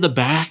wavy in the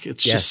back.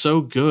 It's Yes. just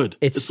so good.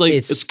 it's like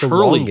it's it's the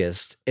curly.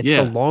 longest. It's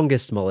Yeah. the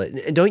longest mullet.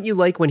 And don't you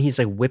like when he's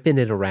like whipping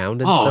it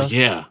around and Oh stuff?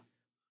 yeah.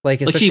 Like Like,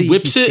 he especially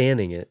whips he's it.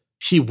 standing it.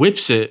 He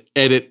whips it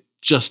and it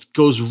just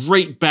goes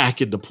right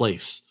back into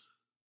place.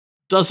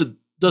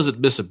 Doesn't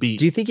miss a beat.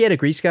 Do you think he had a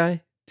grease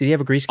guy? Did he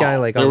have a grease guy?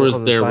 Like there on, was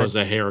on the there side? was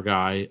a hair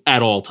guy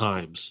at all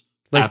times.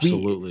 Like,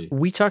 Absolutely.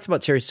 We talked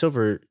about Terry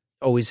Silver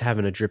always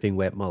having a dripping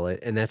wet mullet,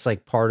 and that's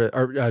like part of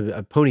or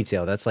a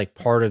ponytail. That's like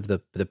part of the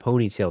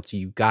ponytail. So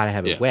you got to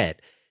have Yeah. it wet.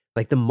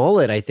 Like the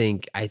mullet, I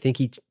think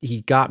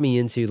he got me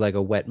into like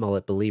a wet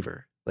mullet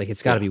believer. Like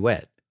it's got to Yeah. be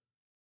wet.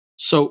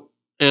 So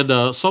I'm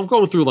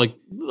going through like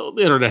the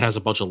internet has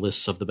a bunch of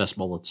lists of the best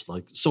mullets.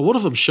 Like so, one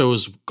of them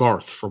shows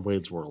Garth from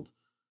Wayne's World.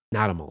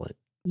 Not a mullet.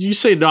 You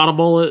say not a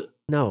mullet,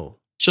 No,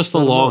 just a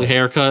Not a long mullet.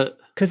 haircut.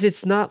 because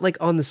it's not like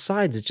on the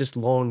sides. It's just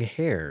long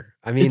hair.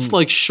 I mean, It's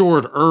like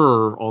shorter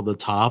on the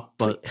top,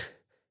 but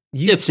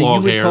it's so long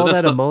you would hair. call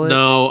That's that a mullet?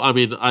 No, I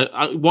mean,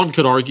 I one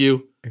could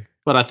argue,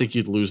 but I think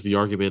you'd lose the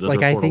argument. Like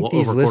under I court think of,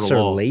 these over lists court are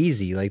of law.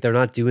 lazy. Like they're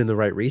not doing the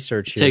right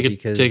research here. Take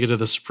it because to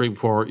the Supreme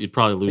Court. You'd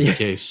probably lose the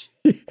case.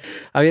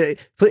 I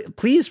mean,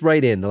 please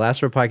write in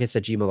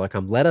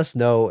thelastwordpodcast@gmail.com. Let us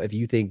know if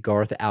you think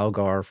Garth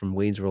Algar from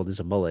Wayne's World is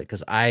a mullet,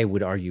 because I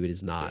would argue it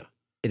is not.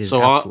 It is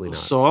So absolutely not.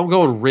 so I'm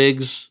going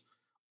Riggs.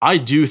 I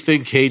do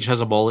think Cage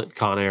has a mullet.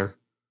 Con Air.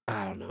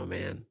 I don't know,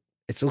 man.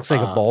 It looks like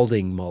a Uh,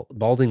 balding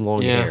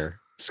long yeah. hair.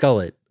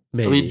 Skullet,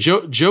 maybe. I mean,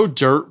 Joe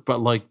Dirt, but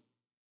like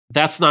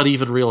that's not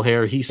even real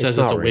hair. He says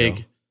it's not a wig.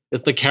 real.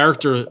 It's the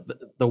character.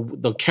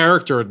 The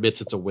character admits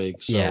it's a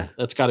wig. So Yeah.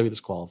 that's got to be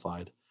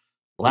disqualified.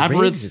 Riggs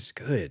Labyrinth. is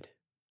good.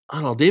 I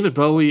don't know. David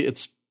Bowie.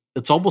 It's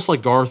almost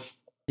like Garth,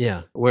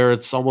 Yeah, where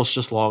it's almost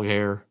just long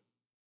hair.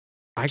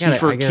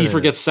 Kiefer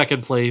Kiefer gets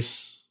second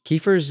place.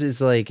 Kiefer's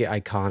is like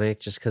iconic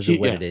just because of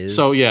what Yeah. it is.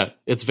 So yeah,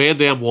 it's Van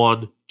Damme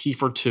 1,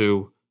 Kiefer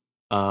 2,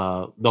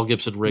 Mel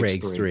Gibson Riggs,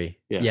 Riggs 3. three.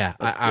 Yeah, Yeah,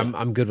 that's-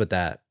 I'm good with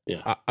that.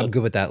 Yeah, I'm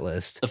good with that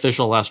list.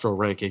 official Astro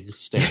ranking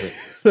standard.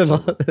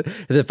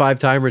 The Five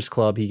Timers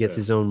Club, he gets Yeah.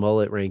 his own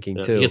mullet ranking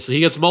Yeah, too. he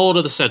gets mullet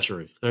of the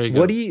century. There you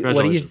go. What do you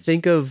Congratulations.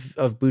 think of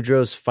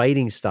Boudreaux's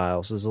fighting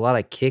styles? There's a lot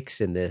of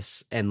kicks in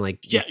this, and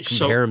like you Yeah,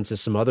 so- compare him to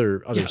some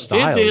other Yeah, Van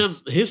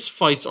styles. Damme, his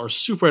fights are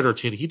super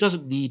entertaining. He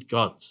doesn't need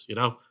guns, you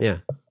know? Yeah.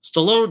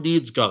 Stallone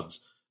needs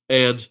guns.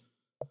 And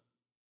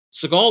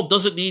Seagal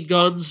doesn't need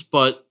guns,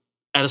 but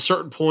at a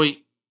certain point,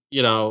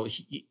 you know,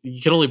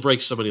 you can only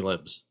break so many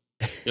limbs.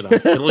 You know, you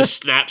can only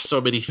snap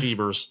so many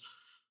femurs,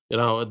 you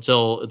know,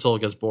 until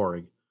it gets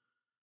boring.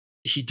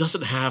 He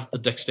doesn't have the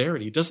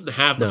dexterity. He doesn't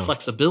have the No.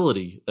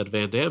 flexibility that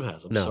Van Damme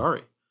has. I'm No.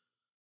 sorry.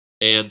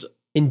 And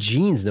In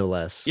jeans, no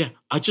less. yeah,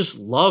 I just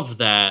love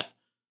that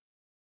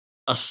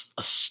a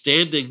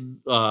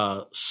standing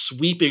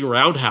sweeping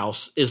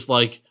roundhouse is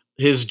like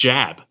his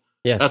jab.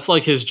 Yes, That's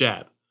like his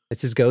jab.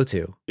 it's his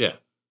go-to. Yeah.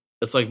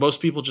 It's like most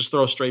people just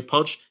throw a straight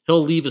punch.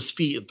 He'll leave his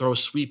feet and throw a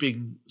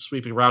sweeping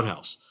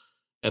roundhouse.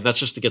 And that's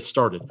just to get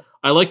started.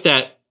 I like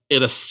that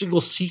in a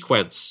single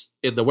sequence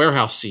in the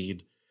warehouse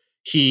scene,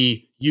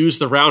 he used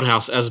the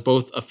roundhouse as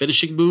both a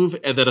finishing move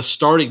and then a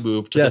starting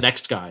move to Yes. the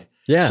next guy.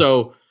 Yeah.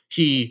 So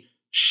he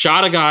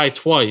shot a guy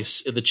twice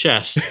in the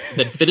chest,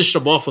 then finished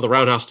him off with a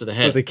roundhouse to the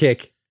head. With a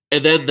kick.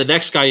 And then the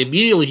next guy,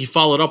 immediately he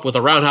followed up with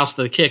a roundhouse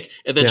to the kick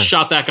and then Yeah.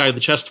 shot that guy in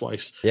the chest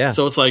twice. Yeah.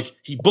 So it's like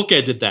he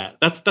bookended that.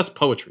 That's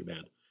poetry,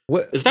 man.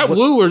 What, Is that what-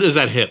 Wu or is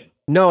that him?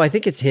 No, I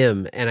think it's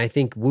him, and I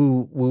think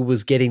Wu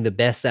was getting the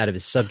best out of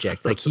his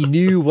subject. Like he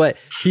knew what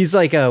he's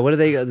like. What are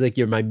they like?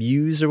 You're my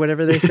muse or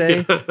whatever they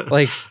say.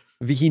 Like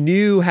he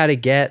knew how to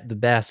get the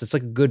best. It's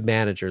like a good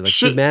manager. Like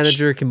Should- good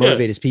manager can yeah.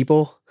 motivate his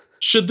people.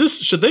 Should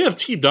they have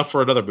teamed up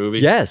for another movie?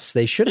 Yes,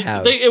 they should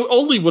have. It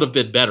only would have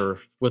been better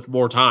with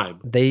more time.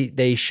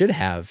 They should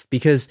have,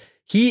 because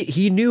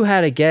he knew how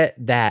to get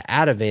that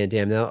out of Van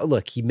Damme. Now,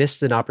 look, he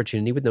missed an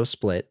opportunity with no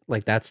split.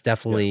 Like, that's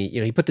definitely,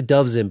 he put the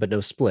doves in, but no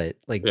split.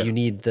 Like, you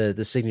need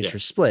the signature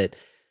split.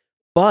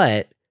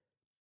 But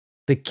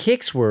the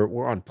kicks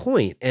were on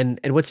point. And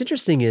what's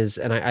interesting is,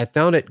 and I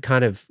found it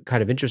kind of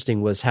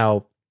interesting, was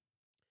how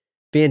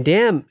Van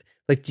Damme,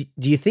 like,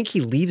 do you think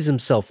he leaves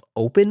himself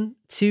open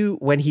to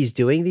when he's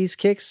doing these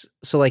kicks?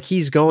 So, like,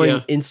 he's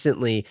going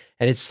instantly,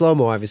 and it's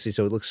slow-mo, obviously,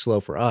 so it looks slow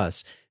for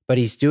us. But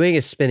he's doing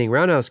a spinning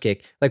roundhouse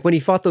kick. Like when he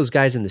fought those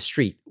guys in the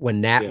street,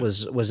 when Nat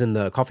was in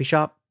the coffee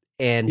shop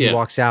and he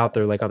walks out,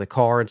 they're like on the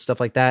car and stuff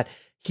like that.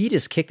 He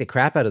just kicked the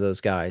crap out of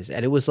those guys.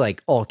 And it was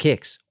like all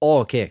kicks.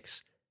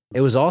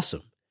 It was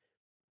awesome.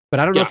 But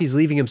I don't know if he's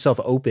leaving himself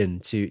open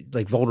to,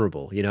 like,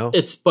 vulnerable,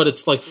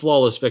 It's like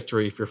flawless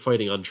victory if you're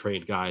fighting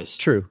untrained guys.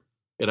 True.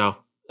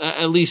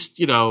 At least,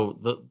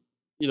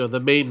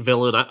 the main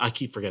villain, I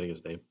keep forgetting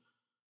his name.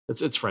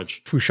 It's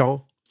French.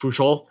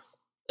 Fouchon.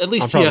 At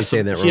least he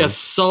has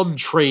some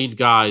trained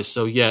guys.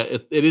 So yeah,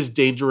 it is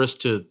dangerous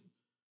to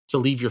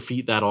leave your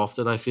feet that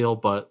often, I feel.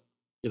 But,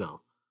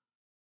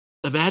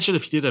 imagine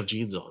if he did have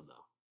jeans on, though.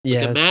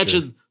 Yeah,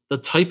 imagine the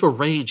type of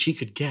range he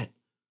could get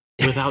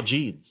without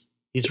jeans.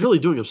 He's really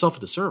doing himself a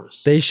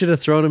disservice. They should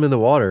have thrown him in the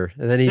water,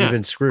 and then he'd have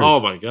been screwed.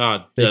 Oh my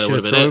God. They should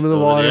have thrown him in the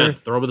water.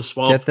 Throw him in the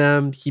swamp. Get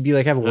them. He'd be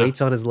like having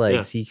weights on his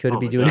legs. He couldn't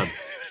be doing it.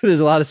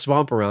 There's a lot of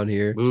swamp around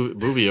here.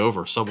 Movie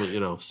over. Someone,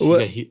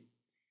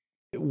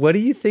 What do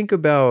you think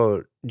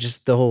about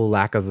just the whole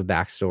lack of a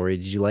backstory?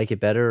 Did you like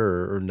it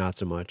better or not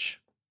so much?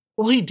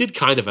 Well, he did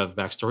kind of have a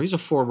backstory. He's a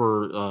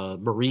former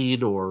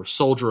Marine or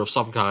soldier of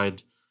some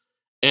kind.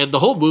 And the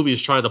whole movie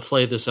is trying to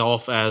play this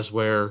off as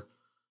where,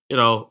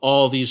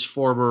 all these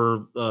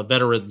former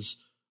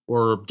veterans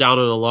were down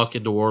on the luck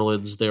in New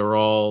Orleans. They were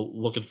all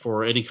looking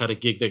for any kind of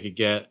gig they could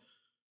get,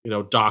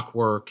 dock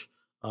work,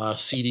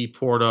 CD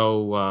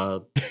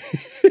porno,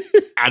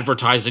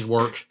 advertising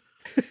work.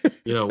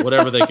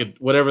 Whatever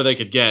they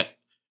could get.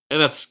 And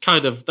that's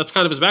kind of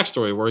his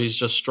backstory, where he's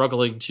just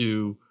struggling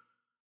to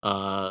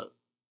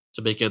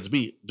make ends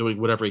meet, doing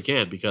whatever he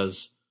can,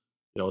 because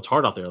it's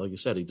hard out there. Like you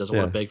said, he doesn't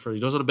want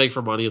to beg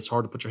for money. It's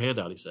hard to put your hand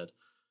out, he said.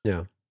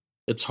 Yeah.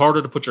 It's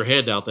harder to put your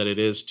hand out than it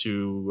is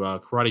to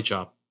karate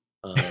chop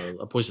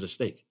a poisonous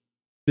snake.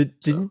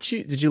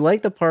 Did you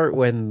like the part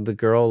when the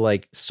girl,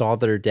 like, saw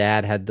that her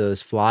dad had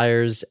those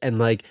flyers, and,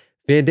 like,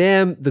 Van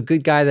Damme, the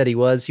good guy that he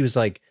was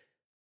like,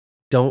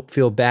 don't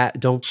feel bad.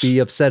 Don't be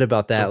upset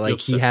about that. Like,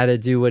 he had to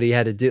do what he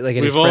had to do. Like,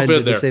 and his friend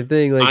did the same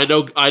thing. Like,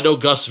 I know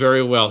Gus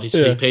very well.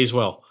 He pays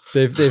well.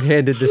 They've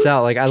handed this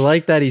out. Like, I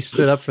like that he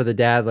stood up for the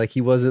dad. Like,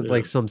 he wasn't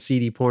like some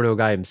seedy porno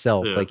guy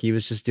himself. Yeah. Like, he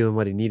was just doing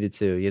what he needed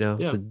to.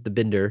 The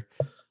binder.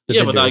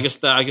 But I guess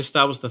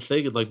that was the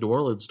thing in, like, New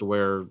Orleans, to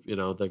where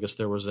I guess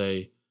there was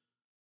a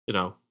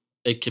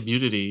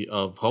community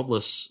of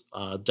homeless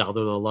down on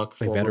the luck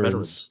for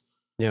veterans.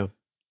 Yeah.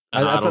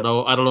 And I don't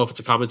know if it's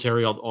a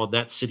commentary on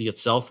that city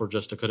itself, or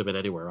just it could have been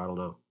anywhere. I don't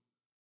know.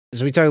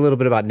 So we talked a little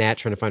bit about Nat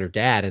trying to find her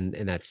dad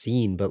in that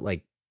scene, but,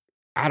 like,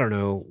 I don't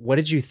know. What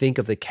did you think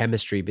of the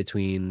chemistry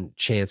between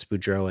Chance,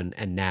 Boudreaux,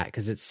 and Nat?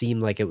 Because it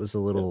seemed like it was a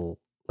little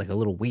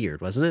weird,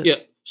 wasn't it? Yeah.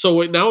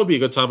 So now would be a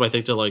good time, I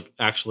think, to, like,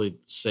 actually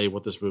say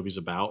what this movie's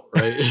about,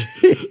 right?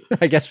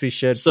 I guess we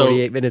should.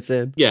 48 minutes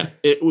in. Yeah.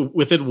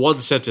 Within one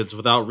sentence,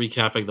 without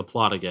recapping the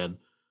plot again,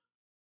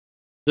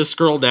 this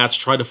girl Nat's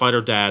trying to find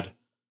her dad.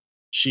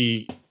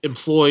 She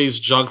employs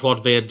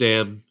Jean-Claude Van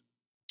Damme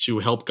to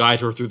help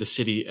guide her through the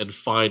city and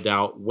find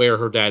out where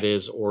her dad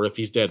is, or if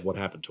he's dead, what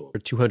happened to him. For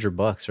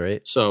 $200,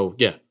 right? So,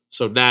 yeah.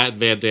 So Nat and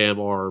Van Damme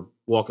are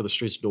walking the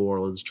streets of New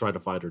Orleans trying to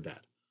find her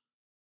dad.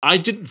 I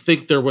didn't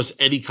think there was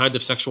any kind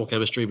of sexual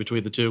chemistry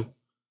between the two.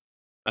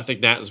 I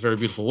think Nat is a very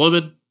beautiful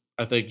woman.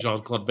 I think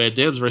Jean-Claude Van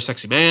Damme is a very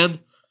sexy man.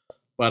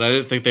 But I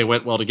didn't think they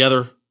went well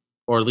together.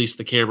 Or at least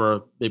the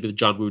camera, maybe the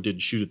John Woo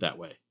didn't shoot it that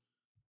way.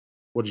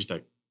 What do you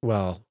think?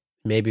 Well,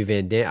 maybe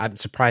Van Damme. I'm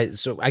surprised.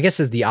 So I guess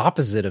it's the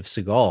opposite of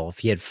Seagal if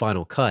he had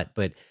final cut.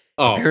 But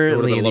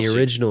apparently in the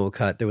original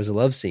cut, there was a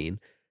love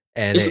scene.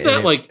 And isn't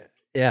that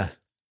yeah.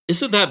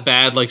 Isn't that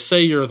bad? Like,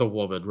 say you're the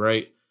woman,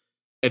 right?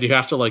 And you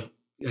have to, like,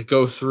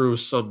 go through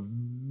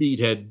some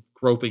meathead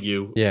groping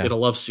you in a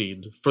love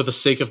scene for the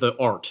sake of the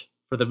art,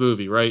 for the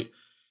movie, right?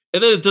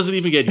 And then it doesn't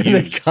even get used.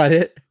 And they cut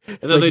it. And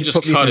then they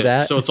just cut it.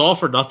 That. So it's all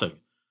for nothing.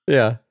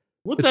 Yeah.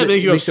 Wouldn't that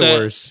make you upset? It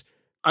worse.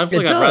 I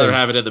feel like I'd rather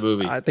have it in the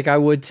movie. I think I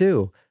would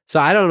too. So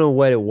I don't know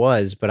what it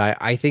was, but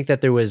I think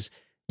that there was,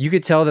 you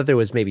could tell that there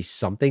was maybe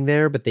something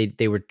there, but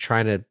they were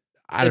trying to,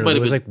 I don't know, it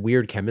was like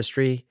weird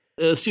chemistry.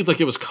 It seemed like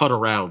it was cut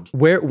around.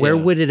 Where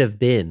would it have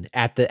been?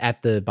 At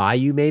the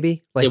bayou,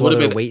 maybe? Like, it would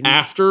have been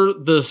after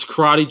the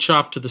karate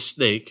chop to the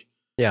snake.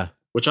 Yeah.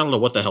 Which I don't know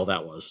what the hell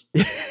that was,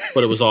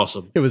 but it was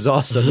awesome. It was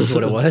awesome is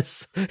what it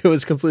was. It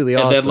was completely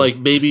awesome. And then, like,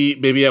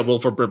 maybe at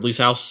Wilford Brimley's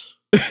house.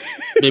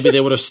 Maybe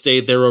they would have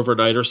stayed there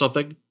overnight or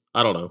something.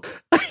 I don't know.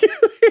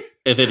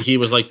 And then he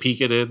was like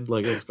peeking in,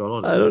 like, what's going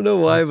on? I don't know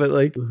why, but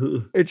like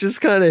it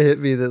just kind of hit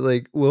me that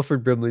like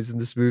Wilford Brimley's in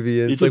this movie.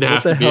 And He it's like, didn't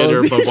what have the to be in hell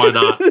there, is but he why doing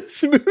not? in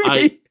this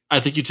movie? I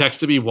think you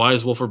texted me, why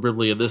is Wilford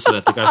Brimley in this? And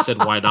I think I said,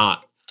 why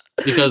not?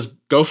 Because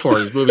go for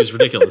it. His movie's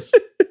ridiculous.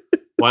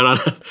 Why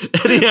not?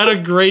 And he had a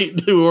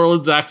great New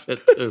Orleans accent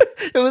too.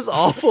 It was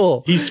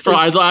awful. He's from.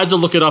 I had to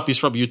look it up. He's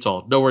from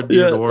Utah, nowhere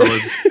near Yeah. New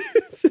Orleans.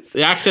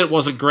 The accent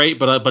wasn't great,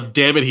 but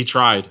damn it, he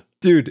tried.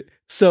 Dude,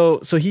 so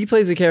he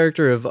plays a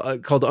character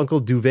of called Uncle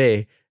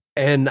Duvet,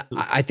 and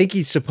I think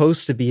he's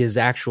supposed to be his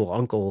actual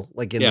uncle,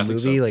 like in Yeah, the I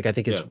think movie. so. Like I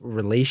think it's Yeah.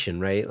 relation,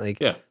 right? Like,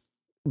 Yeah.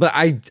 But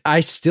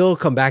I still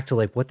come back to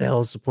like, what the hell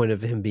is the point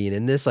of him being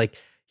in this? Like,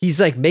 he's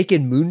like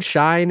making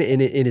moonshine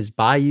in his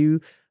bayou.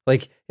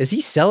 Like, is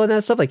he selling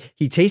that stuff? Like,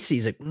 he tastes it.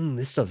 He's like,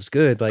 this stuff's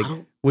good. Like,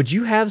 would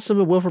you have some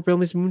of Wilford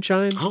Brimley's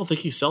moonshine? I don't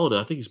think he's selling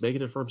it. I think he's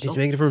making it for himself. He's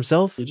making it for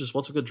himself. He just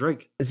wants a good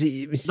drink. Is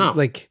he No.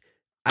 like?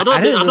 I'm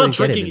I didn't not really get him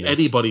drinking in this.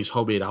 anybody's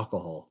homemade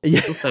alcohol. Yeah.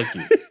 No, thank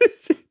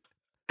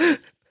you.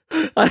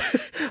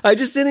 I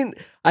just didn't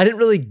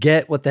really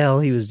get what the hell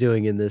he was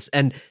doing in this.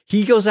 And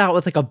he goes out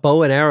with like a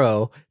bow and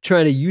arrow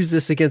trying to use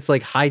this against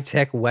like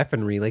high-tech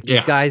weaponry. Like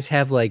these Yeah. guys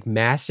have like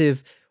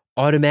massive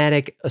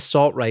automatic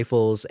assault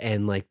rifles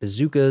and like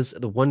bazookas.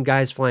 The one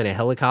guy's flying a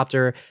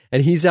helicopter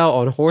and he's out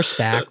on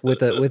horseback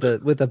with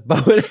a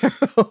bow and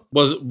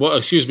arrow.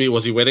 Excuse me,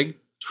 was he winning?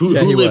 Who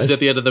Yeah, he lived was. at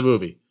the end of the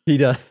movie? He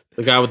does.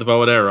 The guy with the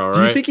bow and arrow, right?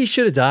 Do you think he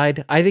should have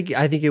died? I think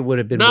it would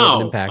have been more of an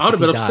No, impact. I would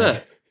have if been he upset.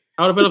 died.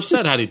 I would have been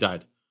upset had he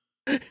died.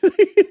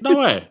 No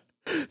way.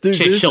 Can't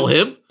There's kill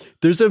him.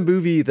 There's a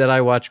movie that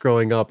I watched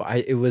growing up.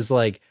 It was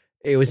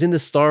in the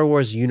Star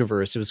Wars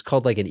universe. It was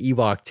called like an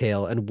Ewok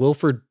Tale, and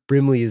Wilford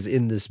Brimley is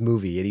in this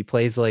movie, and he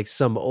plays like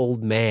some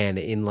old man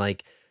in a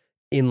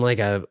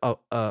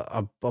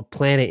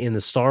planet in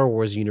the Star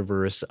Wars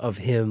universe of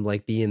him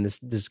like being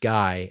this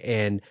guy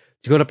and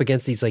going up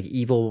against these like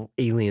evil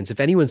aliens. If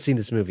anyone's seen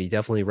this movie,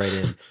 definitely write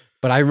in.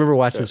 But I remember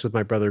watching this with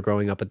my brother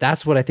growing up. But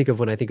that's what I think of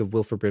when I think of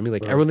Wilford Brimley.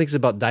 Like everyone thinks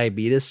about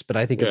diabetes, but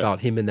I think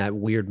about him in that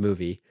weird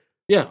movie.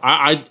 Yeah,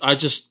 I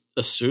just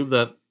assume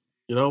that,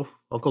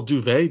 Uncle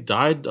Duvet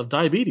died of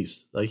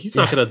diabetes. Like he's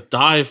not going to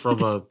die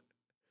from Oh,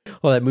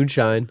 that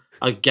moonshine.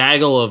 a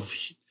gaggle of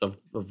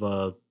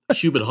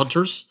human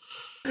hunters.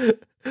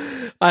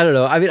 I don't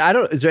know. I mean,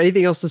 is there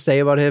anything else to say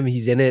about him?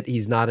 He's in it.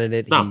 He's not in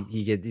it. No.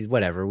 He's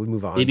whatever. We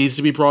move on. He needs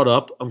to be brought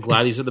up. I'm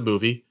glad he's in the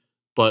movie,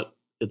 but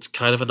it's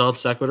kind of a non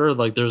sequitur.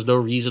 Like there's no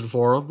reason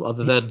for him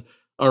other than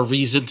a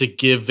reason to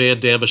give Van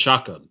Damme a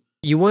shotgun.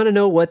 You want to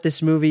know what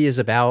this movie is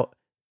about?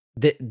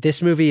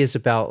 This movie is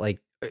about like,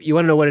 you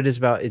want to know what it is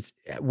about? It's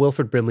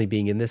Wilford Brimley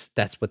being in this.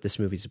 That's what this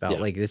movie's about. Yeah.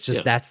 Like, it's just,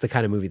 Yeah. that's the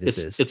kind of movie this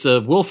is. It's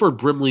a Wilford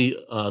Brimley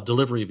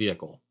delivery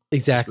vehicle.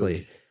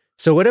 Exactly.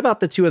 So what about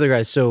the two other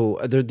guys? So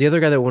the other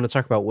guy that I want to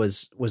talk about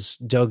was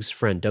Doug's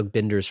friend, Doug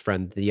Binder's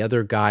friend. The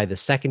other guy, the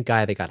second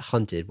guy that got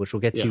hunted, which we'll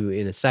get to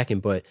in a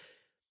second, but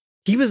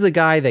he was the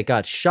guy that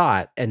got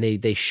shot and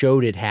they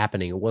showed it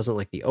happening. It wasn't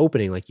like the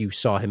opening, like you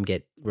saw him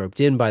get roped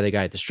in by the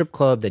guy at the strip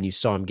club. Then you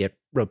saw him get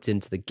roped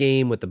into the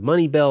game with the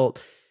money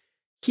belt.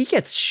 He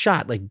gets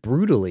shot like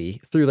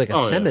brutally through like a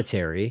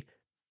cemetery.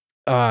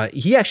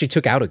 He actually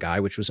took out a guy,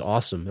 which was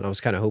awesome. And I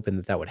was kind of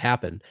hoping that would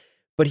happen.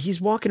 But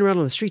he's walking around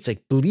on the streets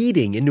like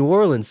bleeding in New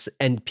Orleans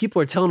and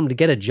people are telling him to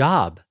get a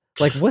job.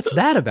 Like, what's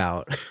that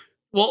about?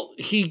 Well,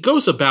 he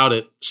goes about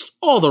it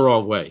all the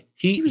wrong way.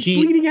 He was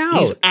bleeding out.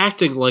 He's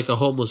acting like a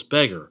homeless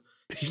beggar.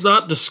 He's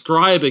not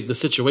describing the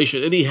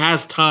situation, and he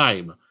has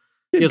time.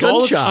 He has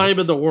all the time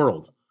in the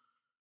world.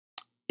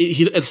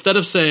 He instead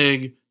of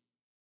saying,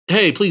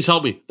 "Hey, please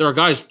help me. There are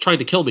guys trying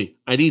to kill me.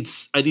 I need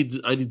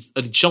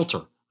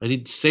shelter. I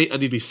need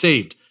to be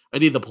saved. I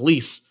need the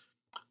police."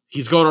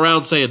 He's going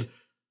around saying,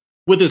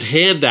 with his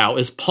hand out,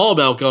 his palm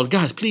out, going,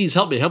 "Guys, please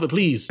help me,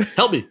 please,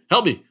 help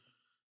me."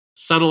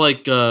 Sounded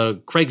like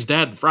Craig's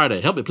dad on Friday.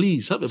 Help me,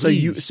 please. So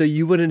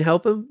you wouldn't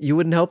help him? You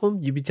wouldn't help him?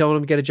 You'd be telling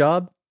him to get a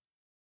job?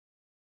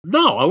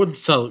 No, I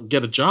wouldn't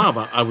get a job.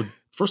 I would,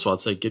 first of all, I'd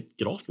say, get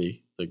off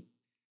me. Like,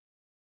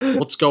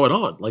 what's going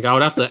on? Like, I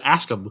would have to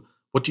ask him,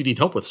 what do you need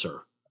help with,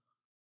 sir?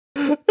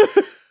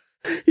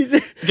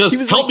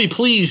 Because help me,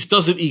 please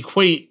doesn't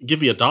equate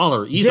give me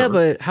 $1 either. Yeah,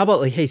 but how about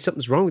like, hey,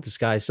 something's wrong with this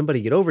guy.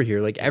 Somebody get over here.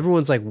 Like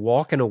everyone's like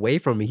walking away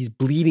from him. He's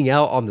bleeding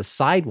out on the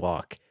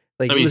sidewalk.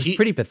 Like it was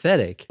pretty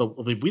pathetic. But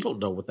I mean, we don't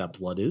know what that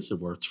blood is and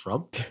where it's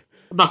from.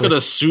 I'm not going to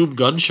assume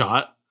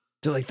gunshot.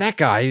 So like that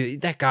guy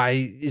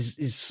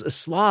is a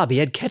slob. He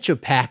had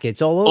ketchup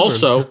packets all over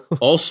him.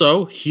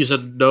 Also, he's a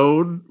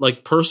known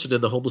like person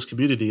in the homeless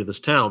community in this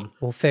town.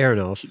 Well, fair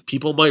enough.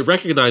 People might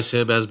recognize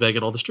him as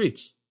begging on the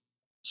streets.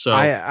 So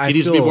I he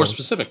needs to be more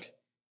specific.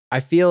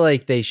 I feel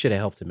like they should have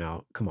helped him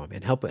out. Come on,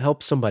 man.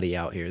 Help somebody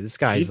out here. This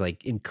guy's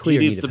like in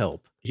clear need of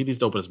help. He needs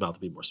to open his mouth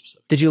and be more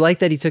specific. Did you like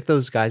that he took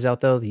those guys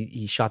out though?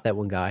 He shot that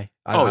one guy.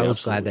 I was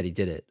absolutely. glad that he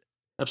did it.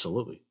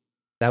 Absolutely.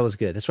 That was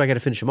good. That's why I got to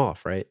finish him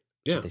off, right?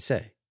 That's Yeah. what they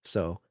say.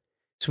 So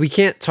we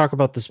can't talk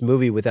about this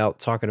movie without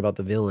talking about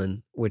the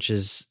villain, which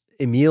is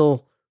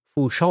Emile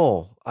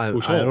Fouchon. I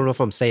don't know if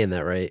I'm saying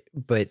that right,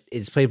 but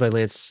it's played by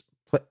Lance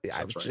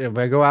Sounds right. If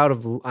I go out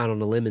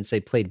on a limb and say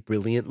played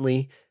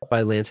brilliantly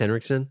by Lance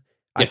Henriksen,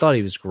 I Yeah. thought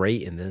he was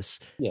great in this.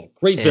 Yeah,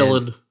 great And-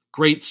 villain,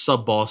 great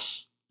sub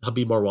boss,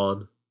 Habib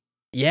Marwan.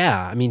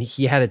 Yeah, I mean,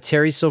 he had a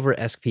Terry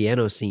Silver-esque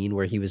piano scene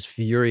where he was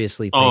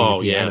furiously playing Oh,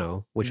 the yeah.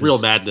 piano, which Real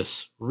was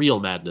madness.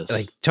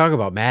 like, talk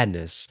about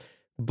madness.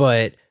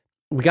 But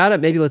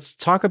let's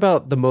talk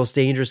about the most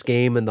dangerous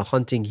game and the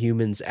hunting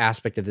humans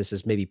aspect of this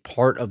as maybe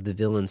part of the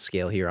villain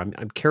scale here.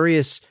 I'm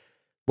curious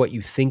what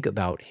you think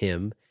about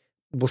him.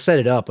 We'll set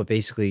it up, but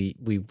basically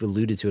we've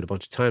alluded to it a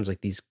bunch of times.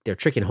 Like they're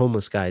tricking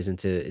homeless guys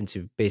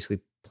into basically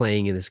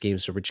playing in this game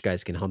so rich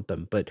guys can hunt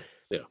them. But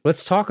Yeah.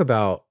 let's talk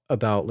about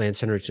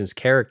Lance Henriksen's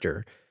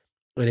character.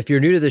 And if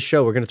you're new to this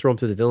show, we're going to throw him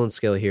through the villain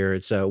scale here.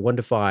 It's 1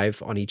 to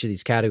 5 on each of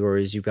these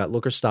categories. You've got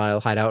look or style,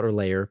 hideout or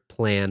lair,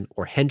 plan,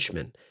 or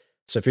henchman.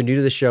 So if you're new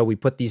to the show, we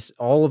put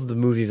all of the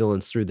movie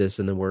villains through this,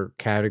 and then we're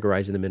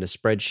categorizing them in a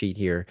spreadsheet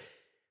here.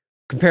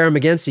 Compare them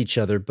against each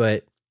other.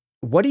 But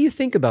what do you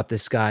think about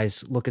this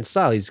guy's look and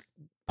style? He's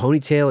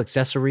ponytail,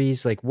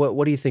 accessories. Like,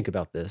 what do you think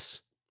about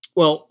this?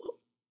 Well,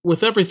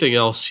 with everything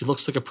else, he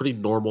looks like a pretty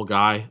normal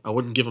guy. I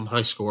wouldn't give him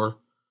high score.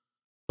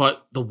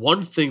 But the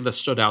one thing that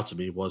stood out to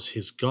me was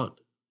his gun.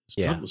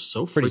 His gun was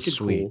so pretty freaking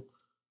sweet. cool.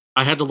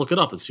 I had to look it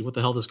up and see what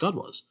the hell this gun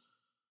was.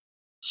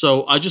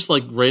 So I just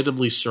like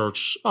randomly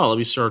searched, let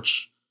me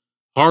search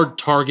hard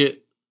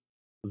target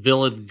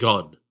villain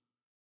gun.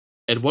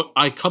 And what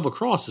I come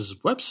across is a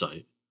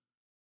website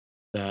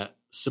that,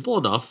 simple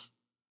enough,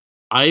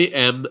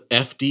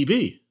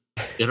 IMFDB,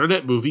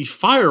 Internet Movie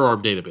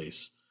Firearm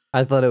Database.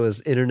 I thought it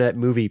was Internet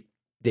Movie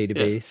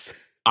Database.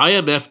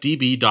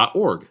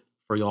 IMFDB.org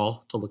for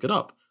y'all to look it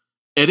up.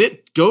 And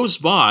it goes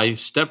by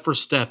step for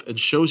step and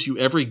shows you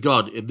every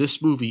gun in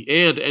this movie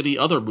and any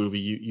other movie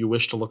you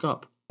wish to look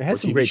up. It or had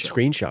some TV great show.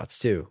 screenshots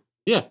too.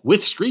 Yeah,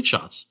 with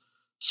screenshots.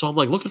 So I'm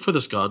like looking for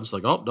this gun. It's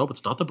like, oh, nope,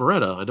 it's not the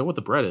Beretta. I know what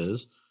the Beretta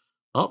is.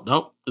 Oh,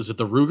 no. Is it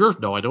the Ruger?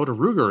 No, I know what a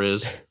Ruger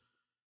is.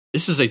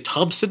 This is a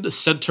Thompson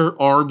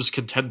Center Arms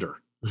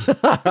Contender.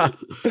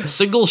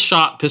 Single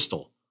shot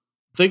pistol.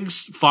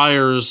 Things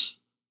fires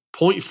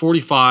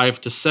 .45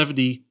 to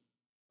 70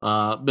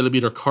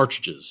 millimeter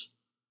cartridges.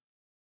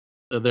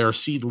 And they're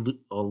seen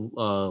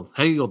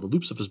hanging on the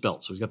loops of his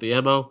belt. So he's got the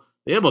ammo.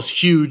 The ammo's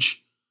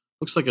huge.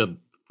 Looks like a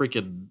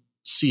freaking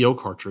CO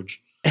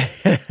cartridge.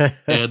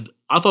 And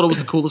I thought it was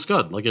the coolest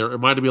gun. Like it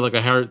reminded me like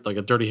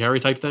a Dirty Harry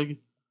type thing.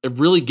 It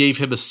really gave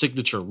him a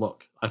signature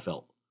look, I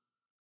felt.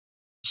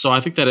 So I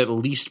think that at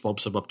least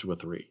bumps him up to a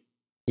 3.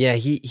 Yeah,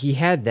 he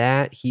had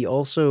that. He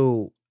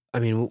also, I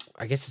mean,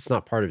 I guess it's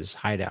not part of his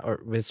hideout,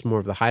 or it's more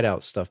of the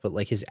hideout stuff, but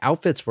like his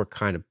outfits were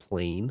kind of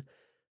plain,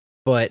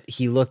 but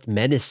he looked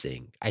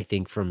menacing, I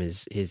think, from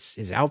his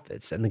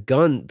outfits. And the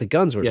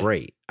guns were Yeah.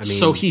 great. I mean,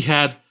 so he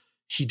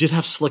did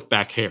have slick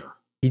back hair.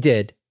 he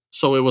did.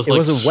 So it was It like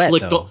wasn't wet,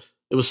 slicked. though.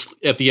 It was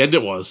at the end.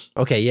 It was.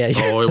 Okay, yeah.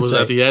 Oh, it that's was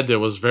right. at the end. It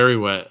was very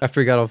wet.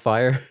 After he got on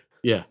fire.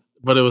 Yeah,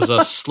 but it was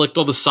slicked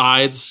on the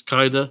sides,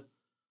 kind of.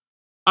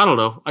 I don't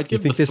know. I'd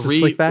give think him a this is 3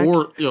 slick back?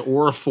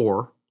 or a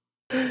 4.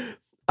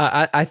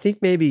 I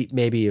think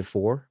maybe a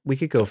 4. We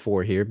could go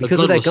 4 here because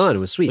gun of that was- gun. It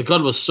was The sweet.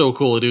 gun was so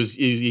cool.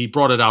 He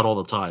brought it out all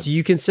the time. Do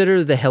you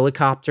consider the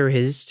helicopter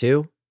his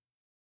too?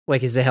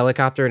 Like, is the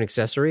helicopter an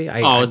accessory?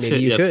 It's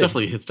maybe you it's could.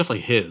 definitely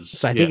his.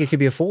 So I think Yeah, it could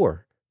be a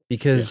 4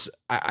 because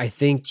I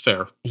think it's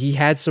fair. he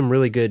had some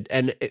really good,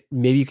 and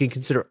maybe you can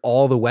consider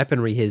all the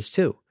weaponry his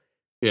too.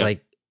 Yeah,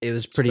 Like it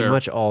was pretty fair.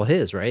 much all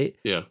his, right?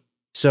 yeah.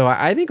 So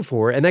I think a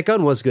 4, and that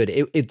gun was good.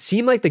 It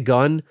seemed like the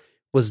gun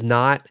was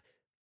not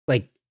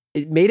like,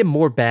 it made him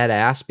more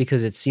badass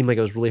because it seemed like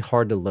it was really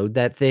hard to load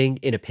that thing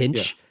in a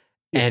pinch.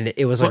 Yeah. And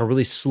it was like But- a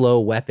really slow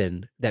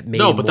weapon that made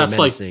No, him but more that's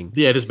menacing. like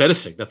it is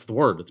menacing. That's the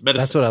word. It's menacing.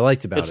 That's what I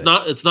liked about It's it.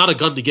 not a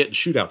gun to get in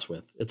shootouts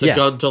with. It's a Yeah.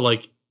 gun to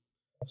like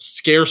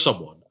scare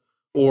someone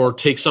or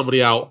take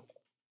somebody out.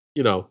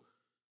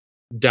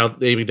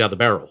 Aiming down the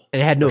barrel.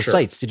 And it had no for sure.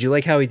 sights. Did you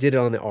like how he did it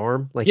on the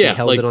arm? Like he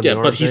held it on the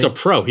arm. but he's a thing?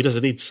 pro. He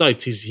doesn't need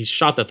sights. He's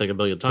shot that thing a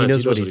million times.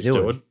 knows what he's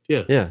doing.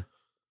 Yeah. Yeah.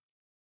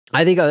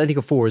 I think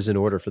a 4 is in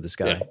order for this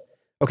guy. Yeah.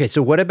 Okay,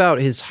 so what about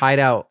his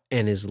hideout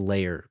and his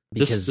lair?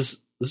 Because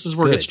This is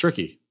where it good. gets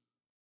tricky.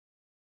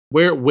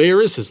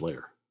 Where is his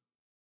lair?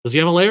 Does he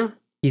have a lair?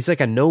 he's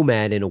like a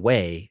nomad in a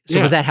way. So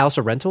Yeah. was that house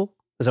a rental?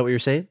 Is that what you're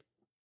saying?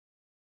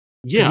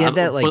 'Cause Yeah, he had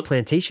that like but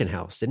plantation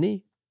house, didn't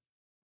he?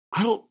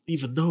 I don't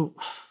even know.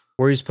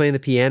 Where he was playing the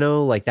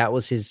piano, like that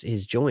was his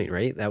joint,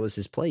 right? That was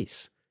his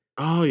place.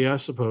 Oh yeah, I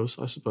suppose.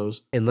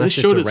 Unless They it's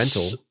showed a it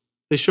rental.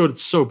 They showed it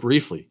so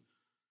briefly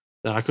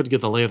that I couldn't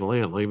get the lay of the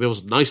land. Like it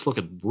was a nice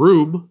looking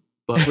room,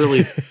 but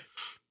really,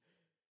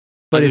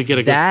 But didn't if get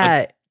a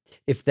good-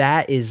 if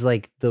that is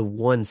like the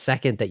 1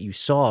 second that you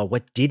saw,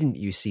 what didn't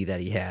you see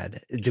that he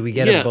had? Do we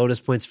get Yeah. a bonus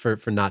points for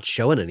not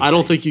showing anything? I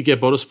don't think you get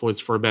bonus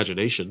points for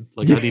imagination.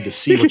 Like I need to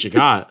see what you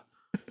got.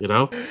 You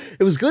know?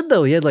 It was good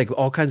though. He had like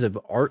all kinds of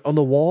art on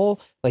the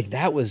wall. Like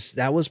that was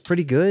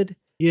pretty good.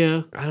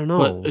 Yeah. I don't know.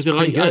 But It was you know,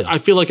 pretty good. I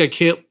feel like I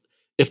can't.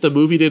 if the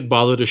movie didn't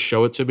bother to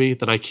show it to me,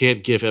 then I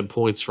can't give him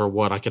points for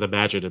what I can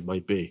imagine it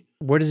might be.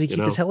 Where does he keep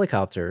know? his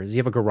helicopter? Does he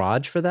have a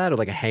garage for that, or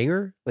like a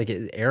hangar, like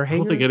an air I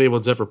hangar? don't think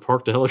anyone's ever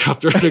parked a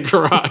helicopter in a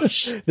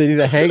garage. They need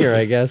a hangar,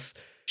 I guess.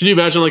 Can you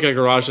imagine like a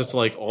garage that's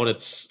like on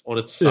its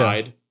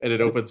side and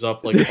it opens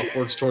up like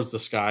upwards towards the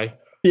sky?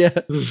 Yeah,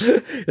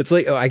 it's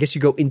like, oh, I guess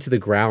you go into the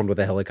ground with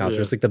a helicopter.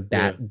 Yeah. It's like the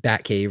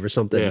bat cave or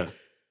something. Yeah,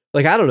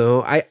 Like, I don't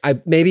know.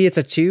 I maybe it's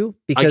a 2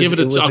 because I'll give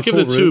it was a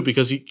cool 2 room.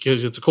 because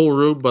it's a cool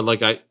room. But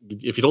like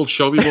if you don't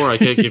show me more, I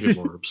can't give you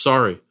more. I'm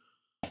sorry.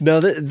 No,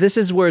 this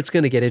is where it's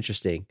going to get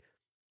interesting.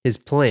 His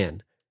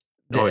plan.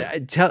 Oh, yeah.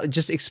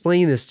 Just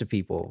explain this to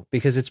people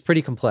because it's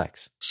pretty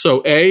complex.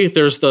 So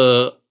there's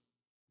the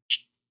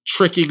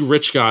tricking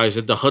rich guys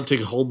into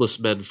hunting homeless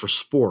men for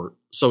sport.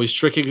 So he's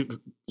tricking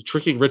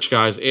rich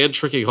guys and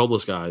tricking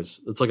homeless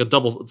guys. It's like a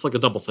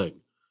double thing.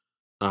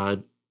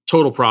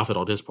 Total profit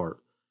on his part.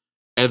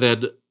 And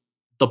then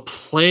the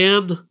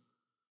plan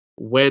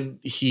when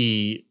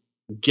he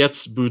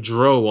gets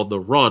Boudreaux on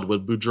the run,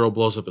 when Boudreaux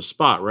blows up his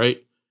spot,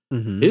 right?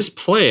 Mm-hmm. His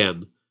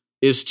plan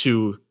is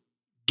to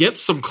get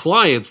some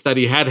clients that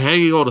he had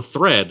hanging on a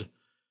thread,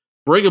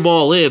 bring them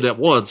all in at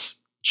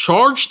once,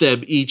 charge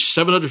them each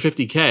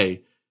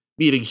 $750K,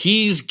 meaning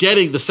he's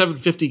getting the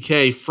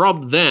 $750K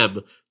from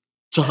them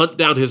to hunt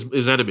down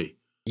his enemy.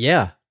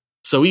 Yeah.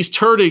 So he's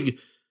turning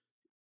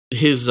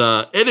his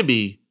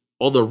enemy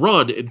on the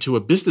run into a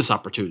business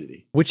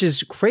opportunity. Which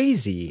is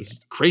crazy.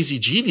 It's crazy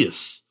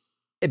genius.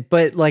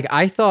 But like,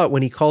 I thought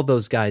when he called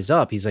those guys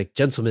up, he's like,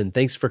 gentlemen,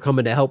 thanks for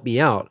coming to help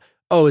me out.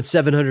 Oh, it's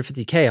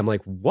 $750K. I'm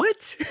like,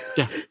 what?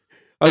 Yeah.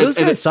 Are those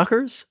guys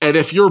suckers? And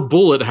if your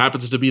bullet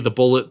happens to be the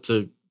bullet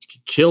to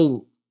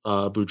kill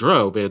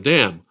Boudreaux, Van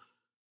Damme,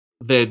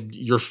 then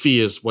your fee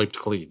is wiped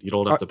clean. You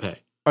don't have to pay.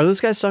 Are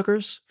those guys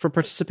suckers for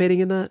participating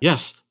in that?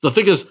 Yes. The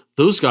thing is,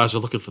 those guys are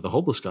looking for the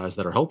homeless guys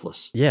that are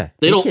helpless. Yeah.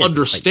 They don't can't fight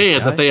understand this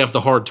guy. that they have the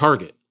hard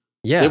target.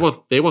 Yeah.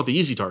 They want the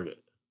easy target.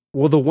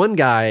 Well, the one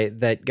guy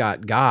that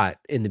got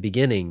in the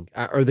beginning,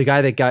 or the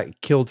guy that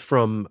got killed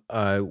from,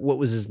 what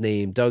was his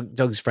name?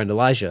 Doug's friend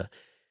Elijah.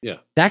 Yeah.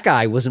 That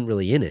guy wasn't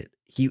really in it.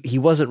 He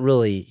wasn't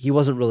really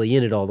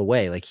in it all the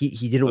way. Like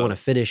he didn't want to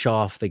finish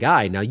off the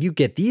guy. Now you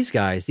get these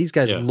guys. These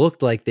guys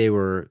looked like they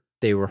were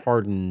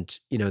hardened.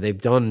 You know, they've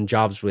done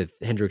jobs with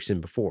Hendrickson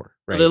before,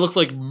 right? They looked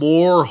like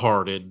more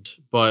hardened,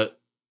 but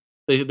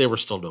they were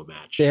still no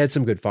match. They had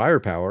some good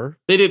firepower.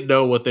 They didn't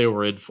know what they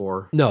were in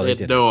for. No, they had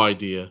didn't. no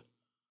idea.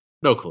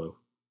 No clue.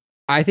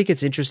 I think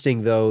it's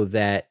interesting though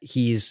that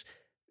he's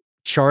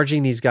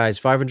charging these guys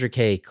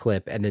 $500K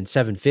clip and then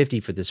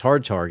 $750 for this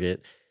hard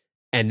target,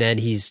 and then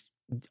he's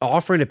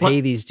offering to pay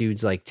these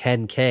dudes like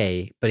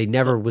 $10K, but he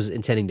never was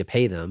intending to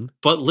pay them.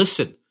 But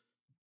listen,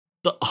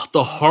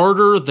 the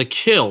harder the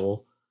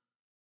kill,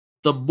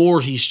 the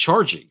more he's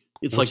charging.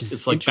 It's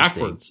like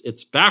backwards.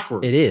 It's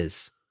backwards. It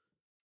is.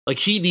 Like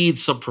he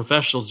needs some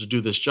professionals to do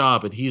this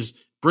job, and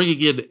he's bringing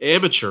in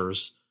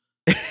amateurs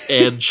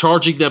and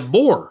charging them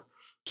more.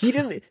 He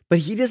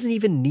doesn't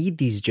even need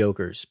these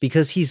jokers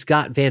because he's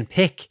got Van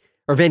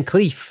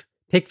Cleef.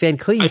 Pick Van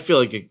Cleef. I feel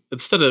like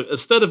instead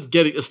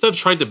of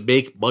trying to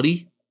make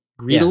money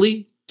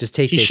greedily, just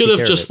he should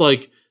have just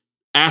like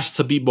asked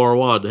Habib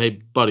Marwan,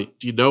 "Hey, buddy,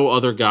 do you know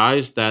other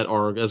guys that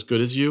are as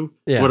good as you?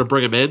 Yeah. You want to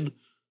bring them in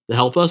to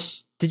help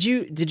us?" Did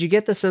you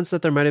get the sense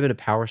that there might have been a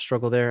power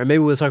struggle there? And maybe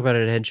we'll talk about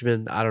it in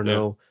Henchman. I don't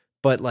know,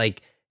 but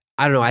like,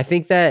 I don't know. I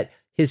think that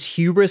his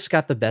hubris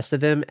got the best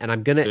of him, and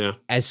I'm gonna,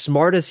 as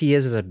smart as he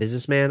is as a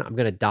businessman, I'm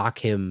gonna dock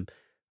him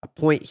a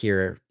point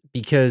here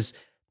because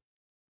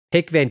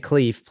Hick Van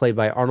Cleef, played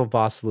by Arnold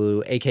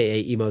Vosloo,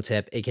 aka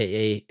Emotep,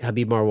 aka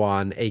Habib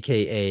Marwan,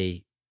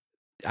 aka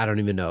I don't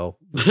even know,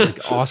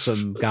 like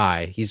awesome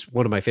guy. He's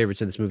one of my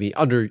favorites in this movie.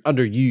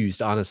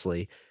 Underused,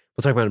 honestly.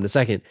 We'll talk about him in a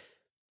second.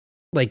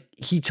 Like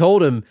he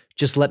told him,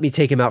 just let me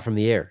take him out from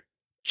the air.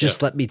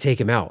 Just let me take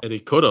him out. And he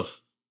could have.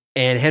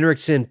 And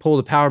Henriksen pulled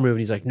a power move and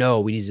he's like,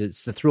 no,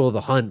 it's the thrill of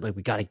the hunt. Like,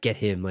 we got to get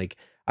him. Like,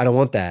 I don't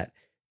want that.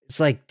 It's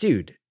like,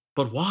 dude.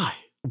 But why?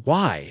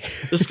 Why?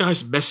 This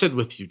guy's messing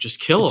with you. Just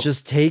kill him.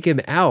 Just take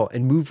him out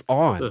and move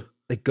on.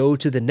 Like, go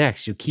to the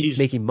next. You keep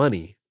making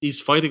money.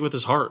 He's fighting with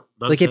his heart.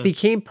 Like, it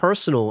became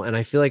personal. And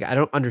I feel like I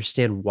don't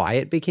understand why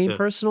it became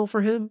personal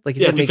for him. Like,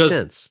 it doesn't make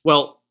sense.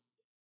 Well,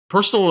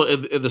 personal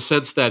in the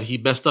sense that he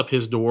messed up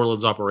his New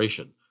Orleans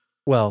operation.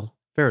 Well,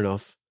 fair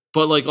enough.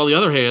 But, like, on the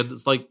other hand,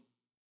 it's like,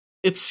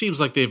 it seems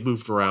like they've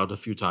moved around a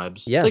few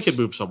times. Yes. They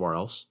can move somewhere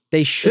else.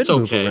 They should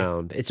move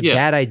around. It's a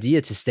bad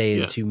idea to stay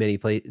in too many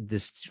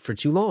places for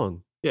too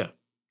long. Yeah.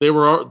 They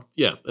were,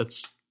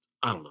 it's,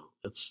 I don't know.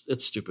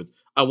 It's stupid.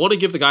 I want to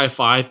give the guy a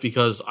 5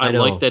 because I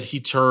like that he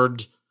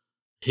turned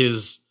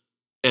his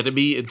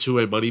enemy into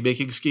a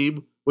money-making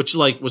scheme, which,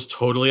 like, was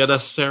totally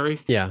unnecessary.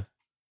 Yeah.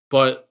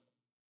 But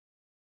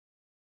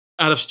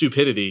out of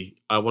stupidity,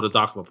 I want to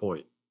dock him a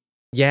point.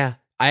 Yeah.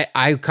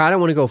 I kind of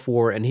want to go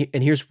 4, and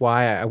here's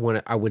why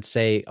I would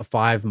say a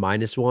 5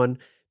 minus 1,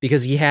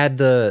 because he had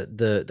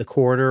the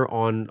coroner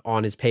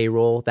on his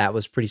payroll. That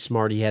was pretty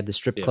smart. He had the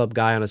strip club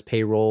guy on his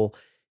payroll.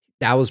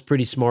 That was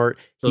pretty smart.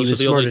 Those He are was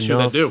the smart only two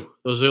enough. that knew.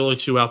 Those are the only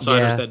two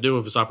outsiders Yeah. that knew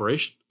of his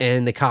operation.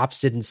 And the cops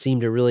didn't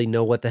seem to really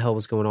know what the hell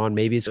was going on.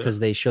 Maybe it's Yeah. because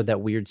they showed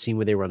that weird scene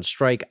where they were on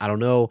strike. I don't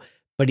know.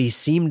 But he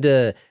seemed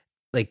to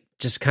like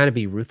just kind of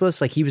be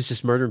ruthless. Like he was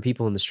just murdering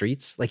people in the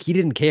streets. Like he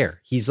didn't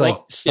care. He's like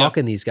Well, yeah.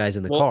 stalking these guys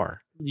in the Well,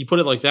 car. You put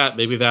it like that,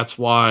 maybe that's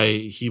why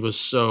he was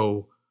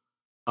so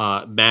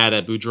mad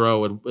at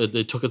Boudreaux and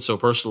they took it so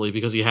personally,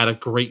 because he had a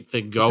great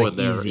thing going like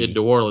there easy. in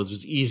New Orleans. It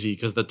was easy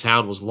because the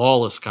town was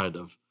lawless, kind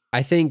of.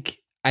 I think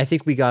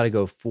we got to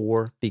go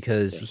 4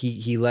 because Yeah.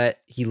 he let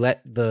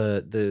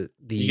the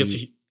He gets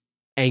a,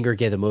 anger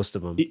get the most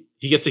of him.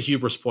 he gets a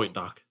hubris point,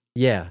 Doc.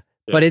 Yeah.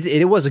 Yeah. But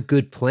it was a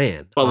good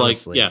plan. But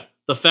honestly. like, yeah,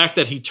 the fact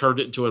that he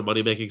turned it into a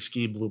money making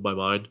scheme blew my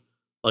mind.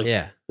 Like,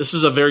 Yeah. this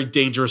is a very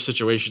dangerous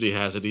situation he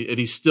has, and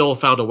he still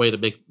found a way to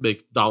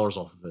make dollars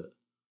off of it.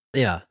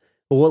 Yeah.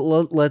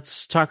 Well,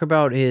 let's talk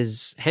about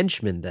his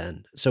henchmen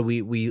then. So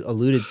we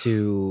alluded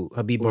to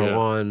Habib Oh, yeah.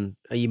 Marwan,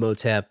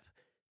 Imhotep,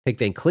 Pick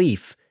Van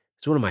Cleef.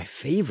 It's one of my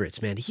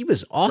favorites, man. He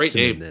was awesome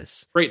in name.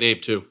 this. Great name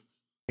too.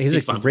 He was a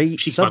Peak Van- great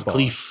Peak sub Van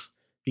Cleef.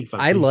 Peak Van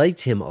I Cleef.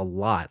 liked him a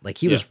lot. Like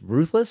he was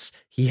ruthless.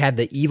 He had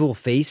the evil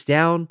face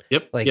down.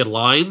 Yep. like, he had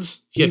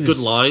lines. He he had was-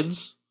 good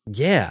lines.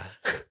 Yeah.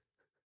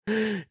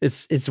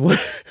 It's what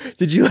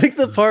did you like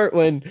the part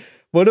when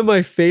one of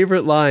my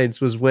favorite lines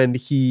was when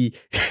he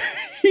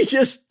he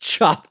just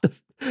chopped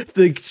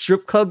the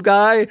strip club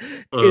guy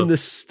in the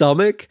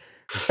stomach?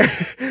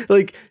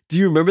 Like, do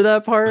you remember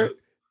that part?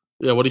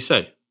 Yeah. What'd he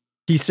say?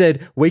 He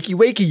said, "Wakey,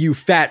 wakey, you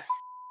fat."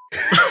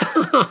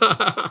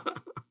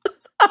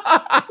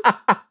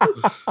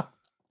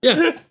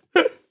 Yeah.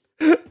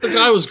 The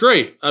guy was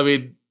great. I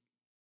mean,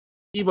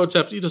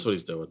 Imhotep, he knows what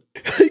he's doing.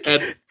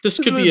 And this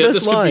could my be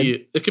best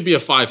line. it could be a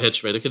 5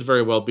 henchman. It could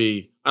very well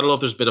be. I don't know if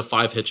there's been a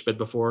 5 henchman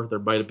before. There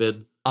might have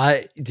been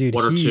Dude,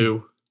 one or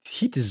two.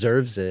 He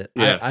deserves it.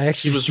 Yeah. I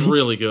actually He was think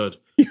really good.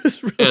 he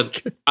was really And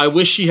good. I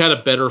wish he had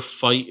a better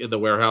fight in the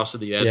warehouse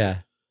in the end. Yeah.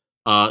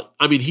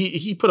 I mean,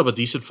 he put up a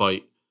decent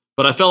fight,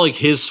 but I felt like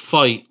his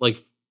fight, like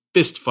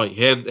fist fight,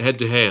 head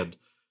to hand,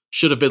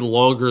 should have been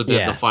longer than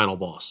Yeah. the final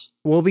boss.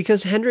 Well,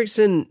 because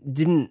Hendrickson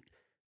didn't.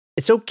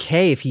 It's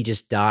okay if he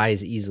just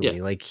dies easily.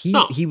 Yeah. Like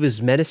No. he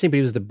was menacing, but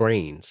he was the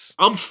brains.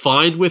 I'm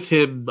fine with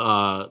him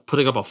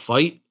putting up a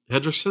fight,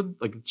 Hendrickson.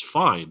 Like, it's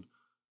fine.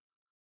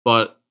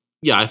 But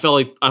yeah, I felt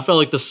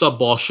like the sub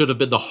boss should have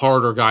been the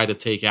harder guy to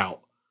take out.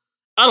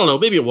 I don't know,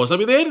 maybe it was. I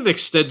mean, they had an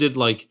extended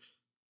like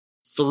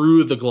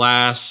through the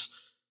glass,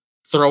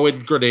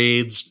 throwing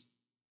grenades,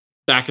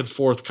 back and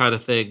forth kind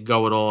of thing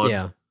going on.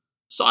 Yeah.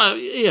 So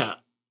yeah,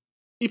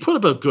 he put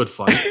up a good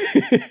fight.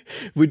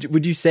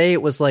 Would you say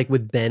it was like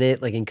with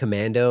Bennett, like in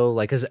Commando?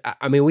 Like, because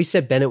I mean, we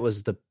said Bennett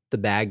was the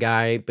bad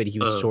guy, but he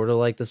was sort of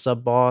like the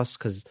sub boss.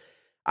 Because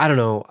I don't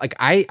know, like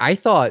I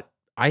thought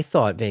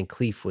Van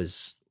Cleef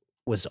was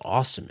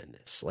awesome in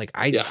this. Like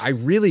I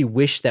really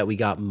wish that we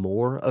got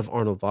more of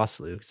Arnold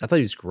Vosloo because I thought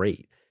he was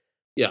great.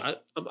 Yeah,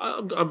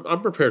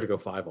 I'm prepared to go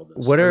 5 on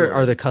this. What I really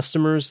are the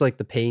customers, like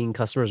the paying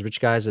customers, rich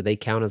guys? Do they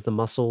count as the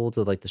muscle?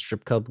 To like the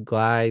strip club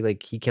guy,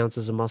 like he counts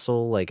as a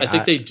muscle? Like I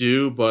think they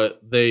do,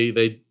 but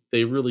they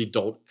really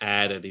don't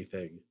add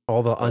anything.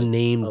 all the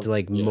unnamed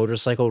like yeah.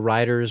 motorcycle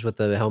riders with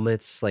the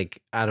helmets.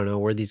 Like I don't know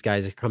where these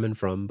guys are coming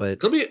from,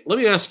 but Let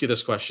me ask you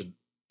this question: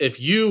 if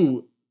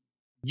you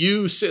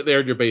sit there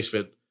in your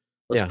basement,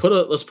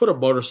 let's put a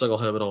motorcycle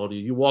helmet on you.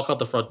 You walk out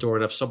the front door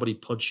and have somebody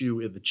punch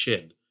you in the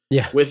chin.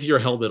 Yeah. With your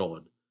helmet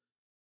on.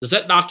 Does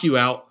that knock you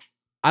out?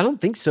 I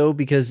don't think so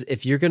because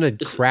if you're gonna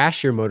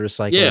crash your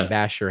motorcycle Yeah. and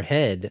bash your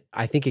head,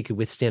 I think it could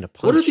withstand a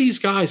punch. What are these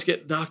guys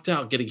getting knocked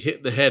out, getting hit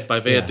in the head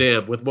by Van Yeah.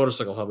 Damme with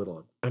motorcycle helmet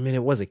on? I mean,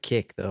 it was a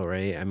kick though,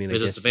 right? I mean, I It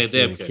guess is the Van it's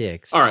doing Damme kick.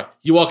 kicks. All right,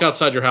 you walk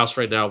outside your house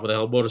right now with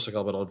a motorcycle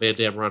helmet on. Van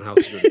Damme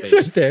roundhouse you in the It's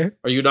right face. there.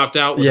 Are you knocked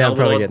out? With Yeah, a I'm helmet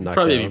probably on? getting knocked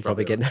Probably, out. you I'm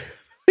probably probably getting.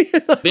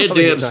 Van probably getting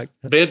Damme's knocked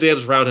out. Van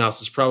Damme's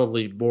roundhouse is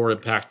probably more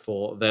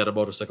impactful than a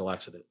motorcycle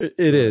accident.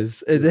 It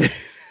is.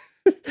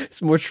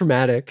 It's more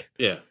traumatic.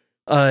 Yeah.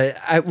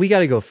 We got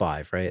to go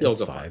 5, right? Yeah, That's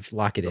we'll go 5.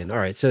 Lock it in. All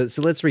right. So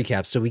let's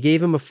recap. So we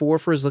gave him a 4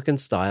 for his look and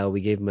style.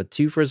 We gave him a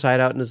 2 for his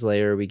hideout and his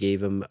lair. We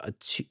gave him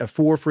a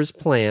 4 for his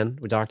plan.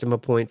 We docked him a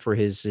point for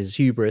his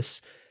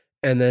hubris,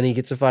 and then he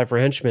gets a 5 for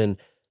henchman.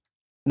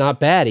 Not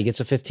bad. He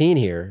gets a 15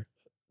 here.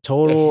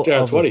 Total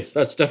Yeah, of 20.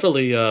 That's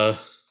definitely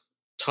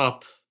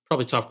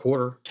probably top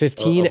quarter.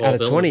 15 of all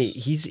out of 20.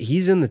 villains.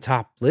 He's in the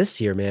top list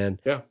here, man.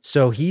 Yeah.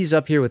 So he's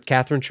up here with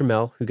Catherine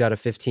Trammell, who got a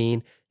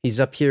 15. He's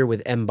up here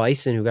with M.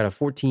 Bison, who got a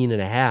 14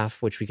 and a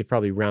half, which we could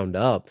probably round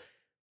up.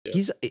 Yeah.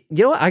 He's,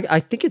 I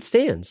think it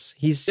stands.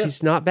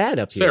 He's not bad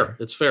up It's here. fair.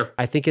 It's fair.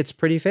 I think it's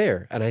pretty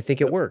fair, and I think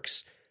it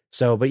works.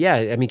 So, but yeah,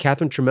 I mean,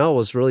 Catherine Trammell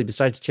was really,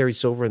 besides Terry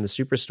Silver and the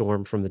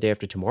Superstorm from The Day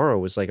After Tomorrow,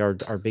 was like our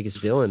biggest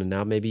villain, and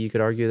now maybe you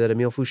could argue that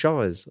Emile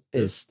Fouchon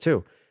is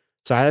too.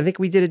 So I think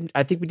we did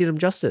him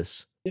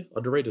justice. Yeah,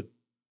 underrated.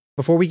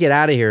 Before we get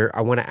out of here,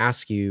 I want to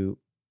ask you,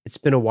 it's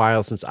been a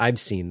while since I've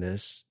seen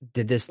this.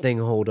 Did this thing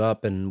hold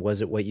up, and was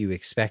it what you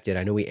expected?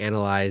 I know we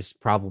analyzed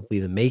probably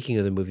the making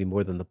of the movie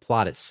more than the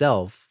plot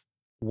itself.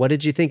 What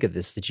did you think of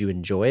this? Did you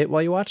enjoy it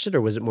while you watched it,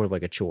 or was it more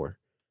like a chore?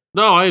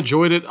 No, I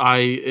enjoyed it.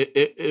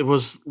 It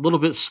was a little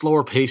bit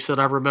slower pace than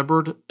I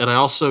remembered, and I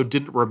also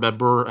didn't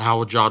remember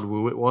how John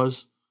Woo it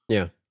was.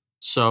 Yeah.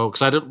 So,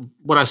 because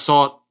when I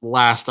saw it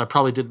last, I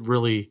probably didn't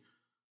really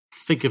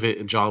think of it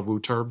in John Woo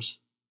terms,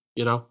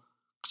 because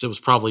it was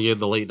probably in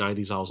the late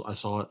 90s. I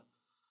saw it.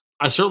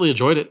 I certainly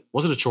enjoyed it.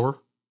 Wasn't a chore,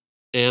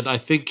 and I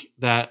think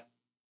that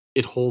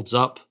it holds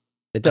up.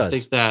 It does. I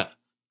think that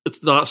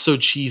it's not so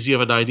cheesy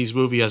of a 90s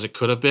movie as it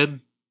could have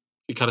been.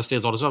 It kind of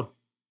stands on its own.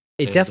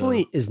 It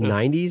definitely is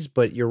 90s,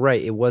 but you're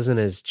right. It wasn't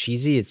as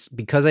cheesy. It's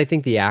because I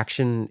think the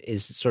action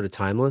is sort of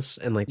timeless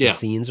and like the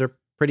scenes are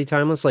pretty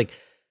timeless. Like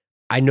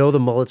I know the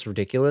mullet's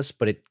ridiculous,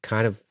 but it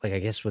kind of like, I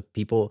guess with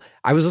people,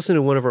 I was listening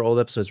to one of our old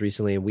episodes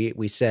recently and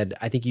we said,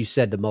 I think you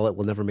said the mullet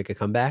will never make a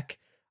comeback.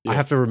 Yeah. I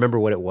have to remember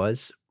what it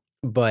was,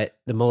 but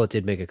the mullet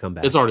did make a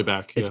comeback. It's already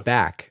back. It's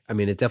back. I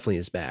mean, it definitely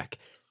is back.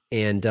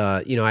 And,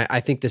 I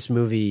think this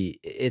movie,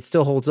 it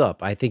still holds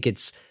up. I think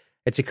it's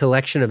a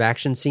collection of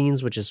action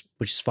scenes, which is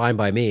fine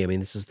by me. I mean,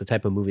 this is the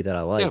type of movie that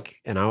I like,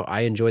 and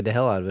I enjoyed the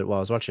hell out of it while I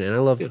was watching it. And I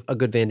love a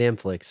good Van Damme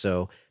flick.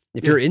 So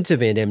if you're into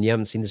Van Damme and you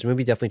haven't seen this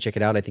movie, definitely check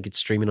it out. I think it's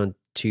streaming on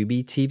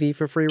Tubi TV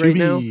for free right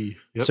now. Yep.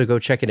 So go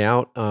check it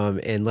out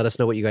and let us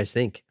know what you guys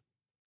think.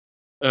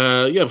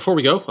 Before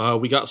we go,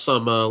 we got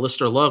some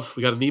listener love.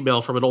 We got an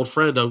email from an old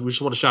friend. We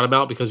just want to shout him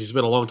out because he's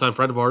been a longtime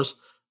friend of ours.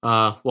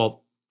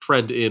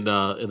 Friend in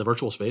the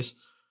virtual space.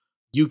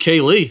 UK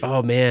Lee.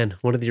 Oh man,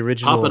 one of the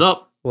original popping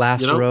up.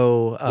 Last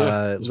row.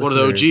 He's one of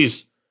the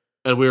OGs,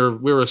 and we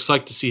were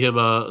psyched to see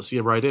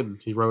him write in.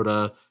 He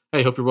wrote,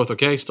 "Hey, hope you're both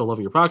okay. Still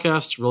loving your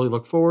podcast. Really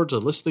look forward to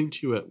listening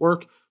to you at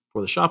work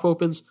before the shop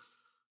opens.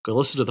 Gonna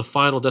listen to the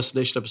Final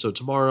Destination episode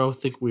tomorrow.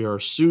 Think we are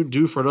soon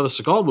due for another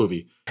Seagal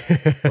movie.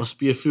 Must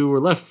be a few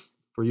left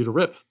for you to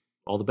rip.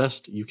 All the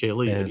best, UK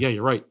Lee." And yeah,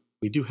 you're right.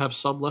 We do have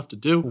some left to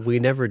do. We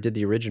never did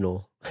the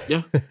original.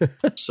 Yeah.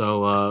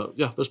 So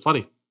there's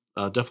plenty.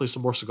 Definitely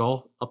some more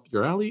Seagal up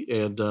your alley,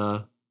 and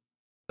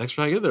thanks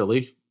for hanging in there,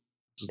 Lee.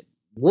 It's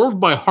warmed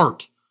my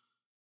heart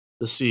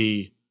to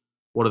see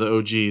one of the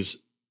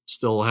OGs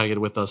still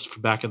hanging with us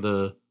from back in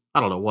the,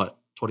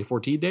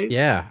 2014 days?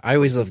 Yeah, I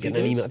always love getting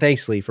an email.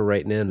 Thanks, Lee, for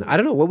writing in. I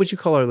don't know, what would you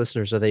call our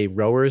listeners? Are they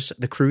rowers?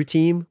 The crew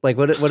team? Like,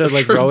 what are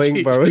like rowing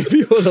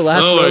people? The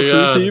last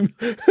row crew team?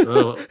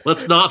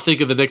 Let's not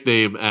think of the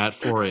nickname at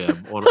 4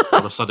 a.m.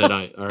 on a Sunday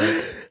night, all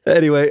right?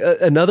 Anyway,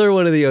 another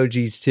one of the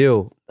OGs,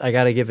 too. I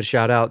got to give a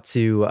shout out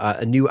to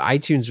a new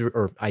Apple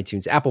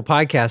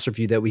Podcast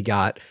review that we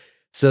got.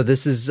 So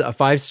this is a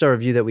 5-star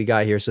review that we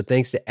got here. So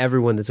thanks to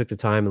everyone that took the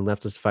time and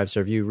left us a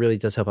 5-star review. It really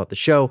does help out the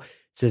show.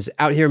 It says,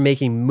 out here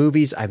making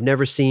movies I've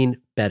never seen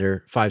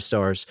better, 5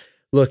 stars.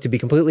 Look, to be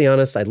completely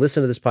honest, I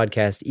listen to this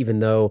podcast even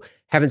though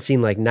I haven't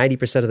seen like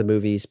 90% of the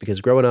movies because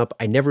growing up,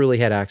 I never really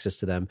had access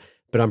to them.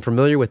 But I'm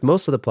familiar with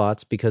most of the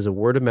plots because of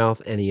word of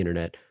mouth and the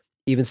internet.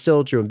 Even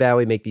still, Drew and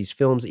Bowie make these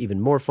films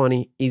even more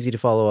funny, easy to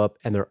follow up,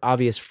 and their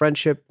obvious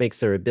friendship makes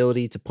their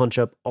ability to punch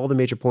up all the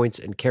major points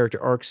and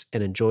character arcs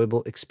an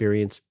enjoyable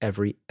experience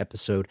every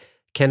episode.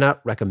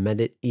 Cannot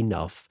recommend it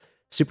enough.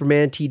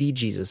 Superman TD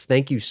Jesus,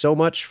 thank you so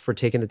much for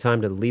taking the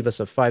time to leave us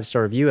a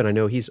 5-star review, and I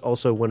know he's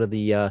also one of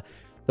the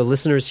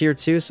listeners here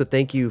too, so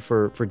thank you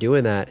for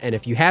doing that. And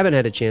if you haven't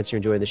had a chance, you're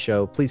enjoying the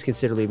show, please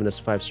consider leaving us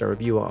a 5-star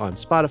review on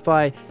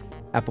Spotify,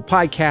 Apple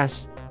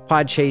Podcasts,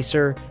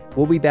 Podchaser.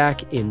 We'll be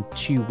back in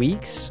 2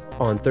 weeks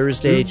on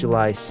Thursday,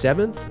 July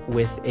 7th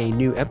with a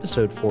new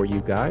episode for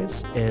you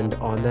guys. And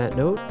on that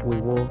note,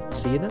 we will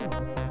see you then.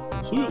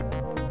 See you.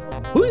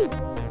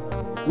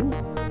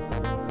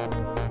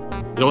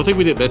 The only thing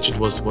we didn't mention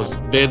was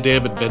Van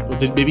Damme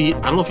maybe, I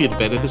don't know if he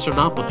invented this or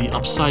not, but the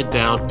upside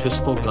down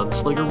pistol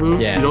gunslinger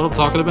move. Yeah. You know what I'm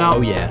talking about?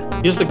 Oh,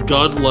 yeah. He has the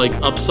gun like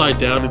upside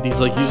down and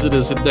he's like using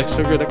his index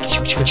finger. And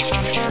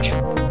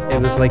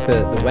it was like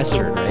the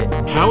Western,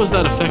 right? How is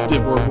that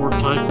effective or more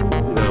time,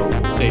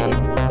 saving?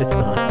 It's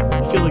not.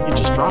 I feel like you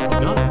just dropped the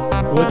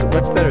gun.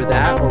 What's better,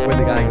 that or when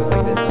the guy goes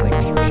like this, like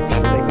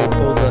they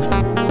pull the?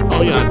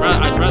 Oh yeah,